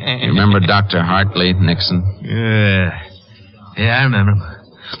 You remember Dr. Hartley, Nixon? Yeah, I remember him.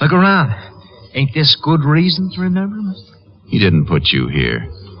 Look around. Ain't this good reason to remember him? He didn't put you here.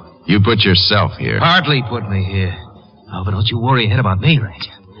 You put yourself here. Hartley put me here. Oh, but don't you worry a head about me,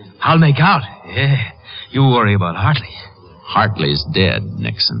 Ranger. I'll make out. Yeah, you worry about Hartley. Hartley's dead,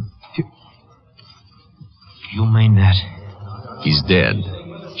 Nixon. You mean that? He's dead.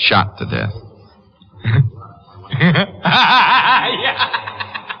 Shot to death.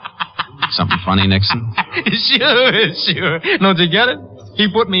 Something funny, Nixon? Sure. Don't you get it?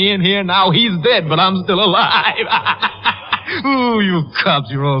 He put me in here, now he's dead, but I'm still alive. Ooh, you cops,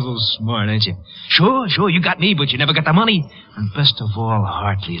 you're all so smart, ain't you? Sure, you got me, but you never got the money. And best of all,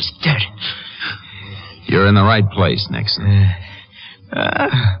 Hartley is dead. You're in the right place, Nixon.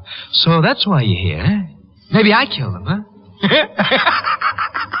 So that's why you're here, huh? Maybe I killed him, huh?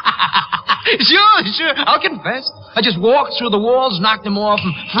 Sure, I'll confess. I just walked through the walls, knocked him off,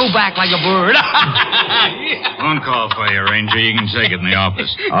 and flew back like a bird. Phone call for you, Ranger. You can take it in the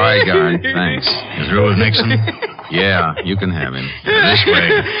office. All right, guard. Thanks. You through with Nixon? Yeah, you can have him. This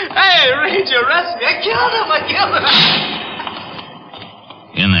way. Hey, Ranger, arrest me. I killed him.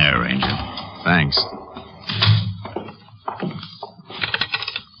 In there, Ranger. Thanks.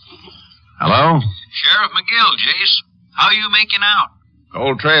 Hello? Sheriff McGill, Jace. How you making out?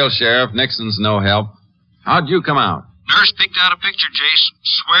 Old trail, Sheriff. Nixon's no help. How'd you come out? Nurse picked out a picture, Jace.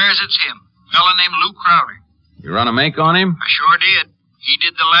 Swears it's him. Fella named Lou Crowder. You run a make on him? I sure did. He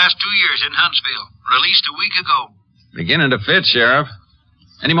did the last 2 years in Huntsville. Released a week ago. Beginning to fit, Sheriff.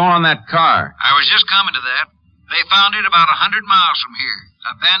 Any more on that car? I was just coming to that. They found it about 100 miles from here.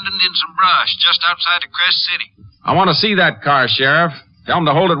 Abandoned in some brush just outside of Crest City. I want to see that car, Sheriff. Tell him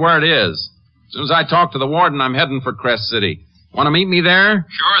to hold it where it is. As soon as I talk to the warden, I'm heading for Crest City. Want to meet me there?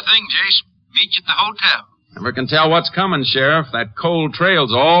 Sure thing, Jace. Meet you at the hotel. Never can tell what's coming, Sheriff. That cold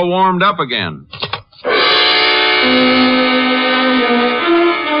trail's all warmed up again.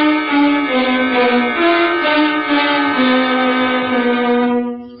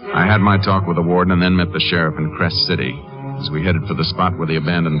 I had my talk with the warden and then met the sheriff in Crest City. As we headed for the spot where the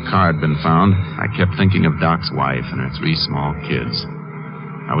abandoned car had been found, I kept thinking of Doc's wife and her 3 small kids.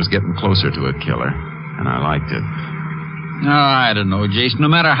 I was getting closer to a killer, and I liked it. Oh, I don't know, Jason. No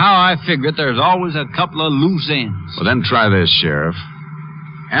matter how I figure it, there's always a couple of loose ends. Well, then try this, Sheriff.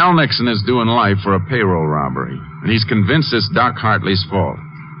 Al Nixon is doing life for a payroll robbery, and he's convinced it's Doc Hartley's fault.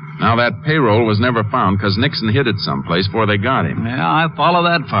 Now, that payroll was never found because Nixon hid it someplace before they got him. Yeah, I follow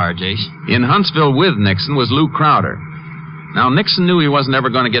that far, Jace. In Huntsville with Nixon was Lou Crowder. Now, Nixon knew he wasn't ever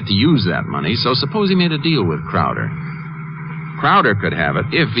going to get to use that money, so suppose he made a deal with Crowder. Crowder could have it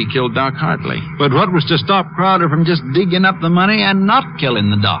if he killed Doc Hartley. But what was to stop Crowder from just digging up the money and not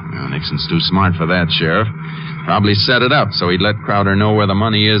killing the doc? Well, Nixon's too smart for that, Sheriff. Probably set it up so he'd let Crowder know where the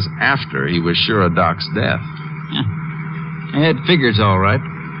money is after he was sure of Doc's death. Yeah. It figures all right.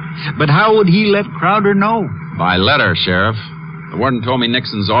 But how would he let Crowder know? By letter, Sheriff. The warden told me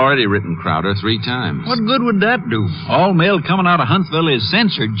Nixon's already written Crowder 3 times. What good would that do? All mail coming out of Huntsville is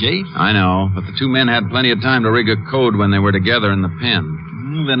censored, Jay. I know, but the 2 men had plenty of time to rig a code when they were together in the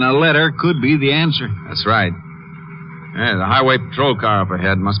pen. Then a letter could be the answer. That's right. Yeah, the highway patrol car up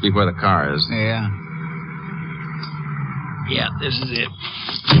ahead must be where the car is. Yeah. Yeah, this is it.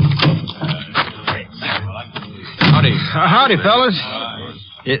 Howdy. Howdy, fellas.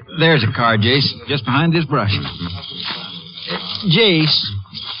 There's a car, Jace, just behind this brush. Jace,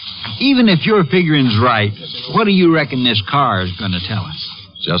 even if your figuring's right, what do you reckon this car is going to tell us?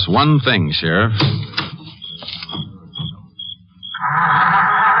 Just one thing, Sheriff.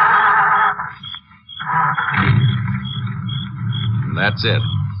 That's it.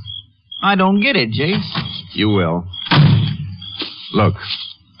 I don't get it, Jace. You will. Look,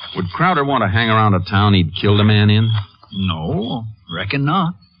 would Crowder want to hang around a town he'd killed a man in? No, reckon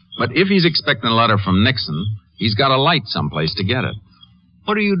not. But if he's expecting a letter from Nixon, he's got a light someplace to get it.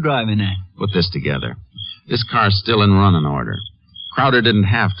 What are you driving at? Put this together. This car's still in running order. Crowder didn't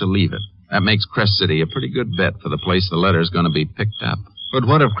have to leave it. That makes Crest City a pretty good bet for the place the letter's going to be picked up. But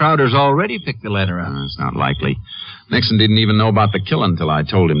what if Crowder's already picked the letter up? It's not likely. Nixon didn't even know about the killing till I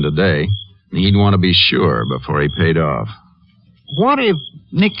told him today. He'd want to be sure before he paid off. What if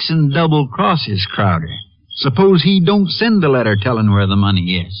Nixon double-crosses Crowder? Suppose he don't send the letter telling where the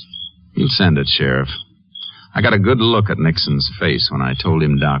money is. He'll send it, Sheriff. I got a good look at Nixon's face when I told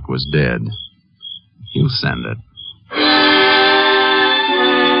him Doc was dead. He'll send it.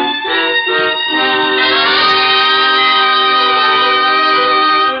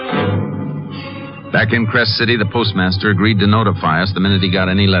 Back in Crest City, the postmaster agreed to notify us the minute he got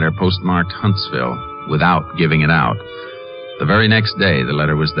any letter postmarked Huntsville without giving it out. The very next day, the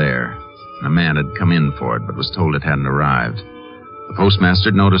letter was there. A man had come in for it, but was told it hadn't arrived. The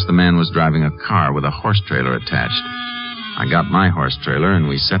postmaster noticed the man was driving a car with a horse trailer attached. I got my horse trailer, and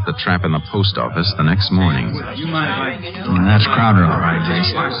we set the trap in the post office the next morning. That's Crowder, all right,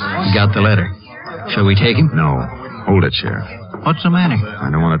 Jason. He got the letter. Shall we take him? No. Hold it, Sheriff. What's the matter? I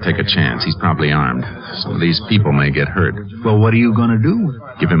don't want to take a chance. He's probably armed. Some of these people may get hurt. Well, what are you going to do?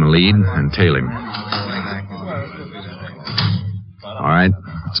 Give him a lead and tail him. All right,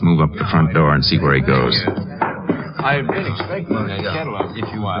 let's move up the front door and see where he goes. I've been expecting that kettle up, if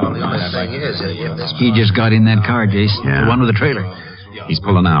you want. The only thing is, he just got in that car, Jace. Yeah. The one with the trailer. He's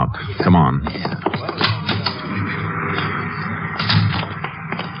pulling out. Come on.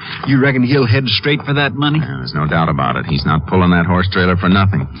 You reckon he'll head straight for that money? Yeah, there's no doubt about it. He's not pulling that horse trailer for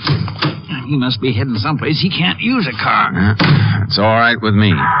nothing. He must be heading someplace he can't use a car. It's all right with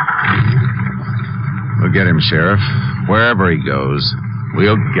me. We'll get him, Sheriff. Wherever he goes,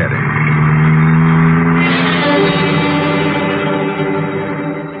 we'll get him.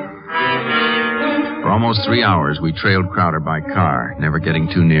 For almost 3 hours, we trailed Crowder by car, never getting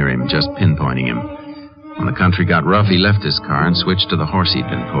too near him, just pinpointing him. When the country got rough, he left his car and switched to the horse he'd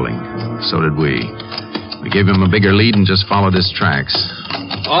been pulling. So did we. We gave him a bigger lead and just followed his tracks.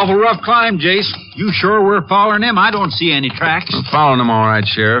 Awful rough climb, Jace. You sure we're following him? I don't see any tracks. I'm following him all right,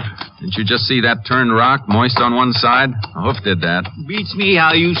 Sheriff. Didn't you just see that turned rock, moist on one side? A hoof did that. Beats me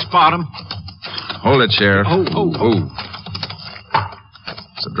how you spot him. Hold it, Sheriff. Oh.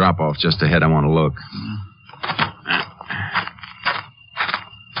 It's a drop-off just ahead. I want to look.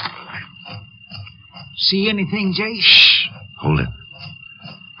 See anything, Jay? Shh. Hold it.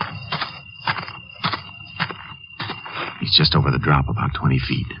 He's just over the drop, about 20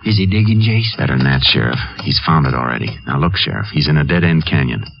 feet. Is he digging, Jace? Better than that, Sheriff. He's found it already. Now, look, Sheriff, he's in a dead-end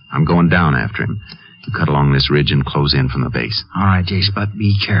canyon. I'm going down after him. You cut along this ridge and close in from the base. All right, Jace, but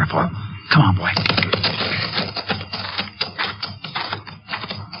be careful. Come on, boy.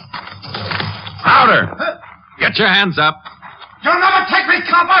 Crowder! Get your hands up. You'll never take me,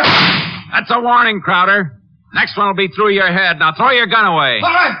 copper! That's a warning, Crowder. Next one will be through your head. Now throw your gun away.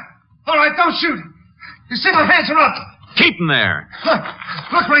 All right, don't shoot. You see my hands are up. Keep them there.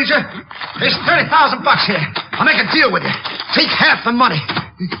 Look, Ranger, there's $30,000 here. I'll make a deal with you. Take half the money.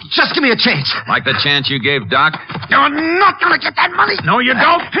 Just give me a chance. Like the chance you gave Doc? You're not going to get that money. No, you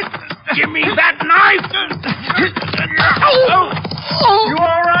don't. Give me that knife. You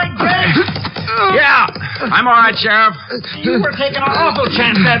all right, Jace? Yeah, I'm all right, Sheriff. You were taking an awful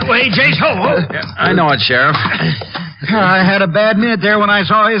chance that way, Jace. I know it, Sheriff. I had a bad minute there when I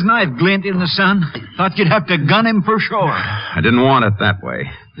saw his knife glint in the sun. Thought you'd have to gun him for sure. I didn't want it that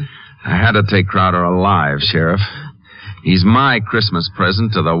way. I had to take Crowder alive, Sheriff. He's my Christmas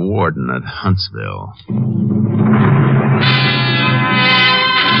present to the warden at Huntsville.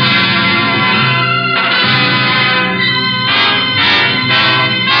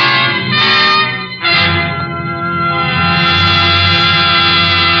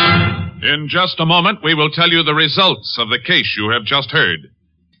 In just a moment, we will tell you the results of the case you have just heard.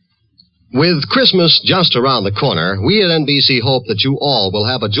 With Christmas just around the corner, we at NBC hope that you all will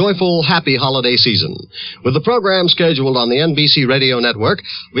have a joyful, happy holiday season. With the program scheduled on the NBC radio network,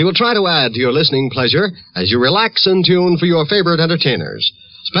 we will try to add to your listening pleasure as you relax and tune for your favorite entertainers.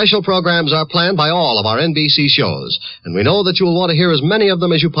 Special programs are planned by all of our NBC shows, and we know that you will want to hear as many of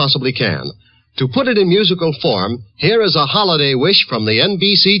them as you possibly can. To put it in musical form, here is a holiday wish from the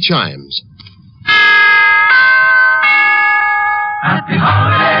NBC Chimes. Happy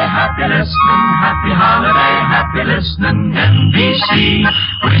holiday, happy listening, happy holiday, happy listening. NBC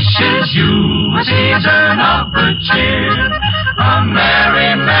wishes you a season of good cheer, a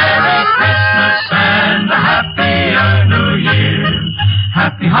merry, merry Christmas and a happier New Year.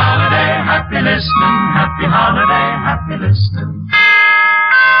 Happy holiday, happy listening, happy holiday, happy listening.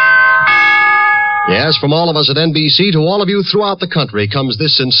 Yes, from all of us at NBC to all of you throughout the country comes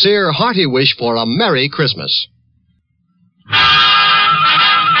this sincere, hearty wish for a Merry Christmas.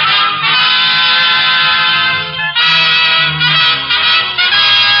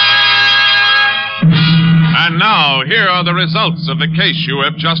 And now, here are the results of the case you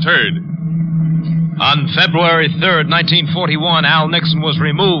have just heard. On February 3rd, 1941, Al Nixon was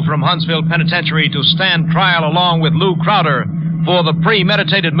removed from Huntsville Penitentiary to stand trial along with Lou Crowder for the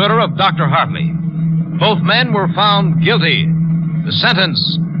premeditated murder of Dr. Hartley. Both men were found guilty. The sentence,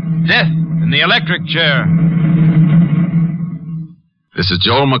 death in the electric chair. This is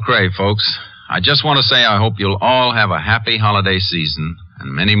Joel McRae, folks. I just want to say I hope you'll all have a happy holiday season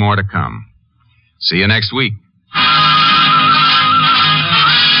and many more to come. See you next week.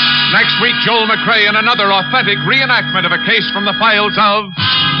 Next week, Joel McRae in another authentic reenactment of a case from the files of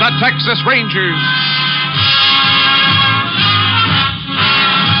the Texas Rangers.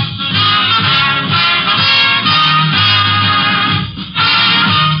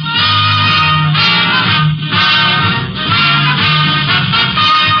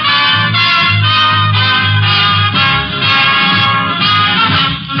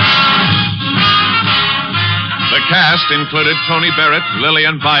 The cast included Tony Barrett,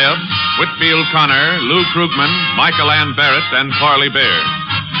 Lillian Bayeb, Whitfield Connor, Lou Krugman, Michael Ann Barrett, and Parley Bear.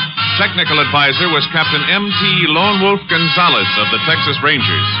 Technical advisor was Captain M.T. Lone Wolf Gonzalez of the Texas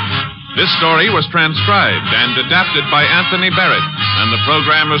Rangers. This story was transcribed and adapted by Anthony Barrett, and the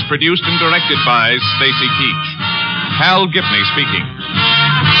program was produced and directed by Stacy Keach. Hal Gipney speaking.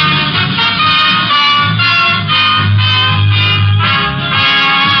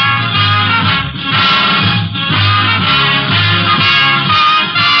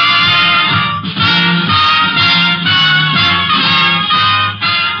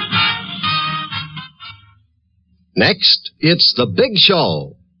 Next, it's The Big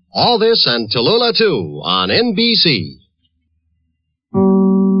Show. All this and Tallulah, too, on NBC.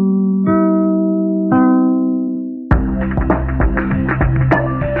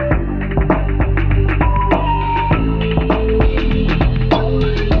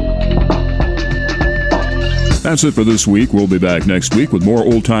 That's it for this week. We'll be back next week with more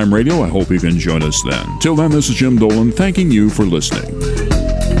old-time radio. I hope you can join us then. Till then, this is Jim Dolan thanking you for listening.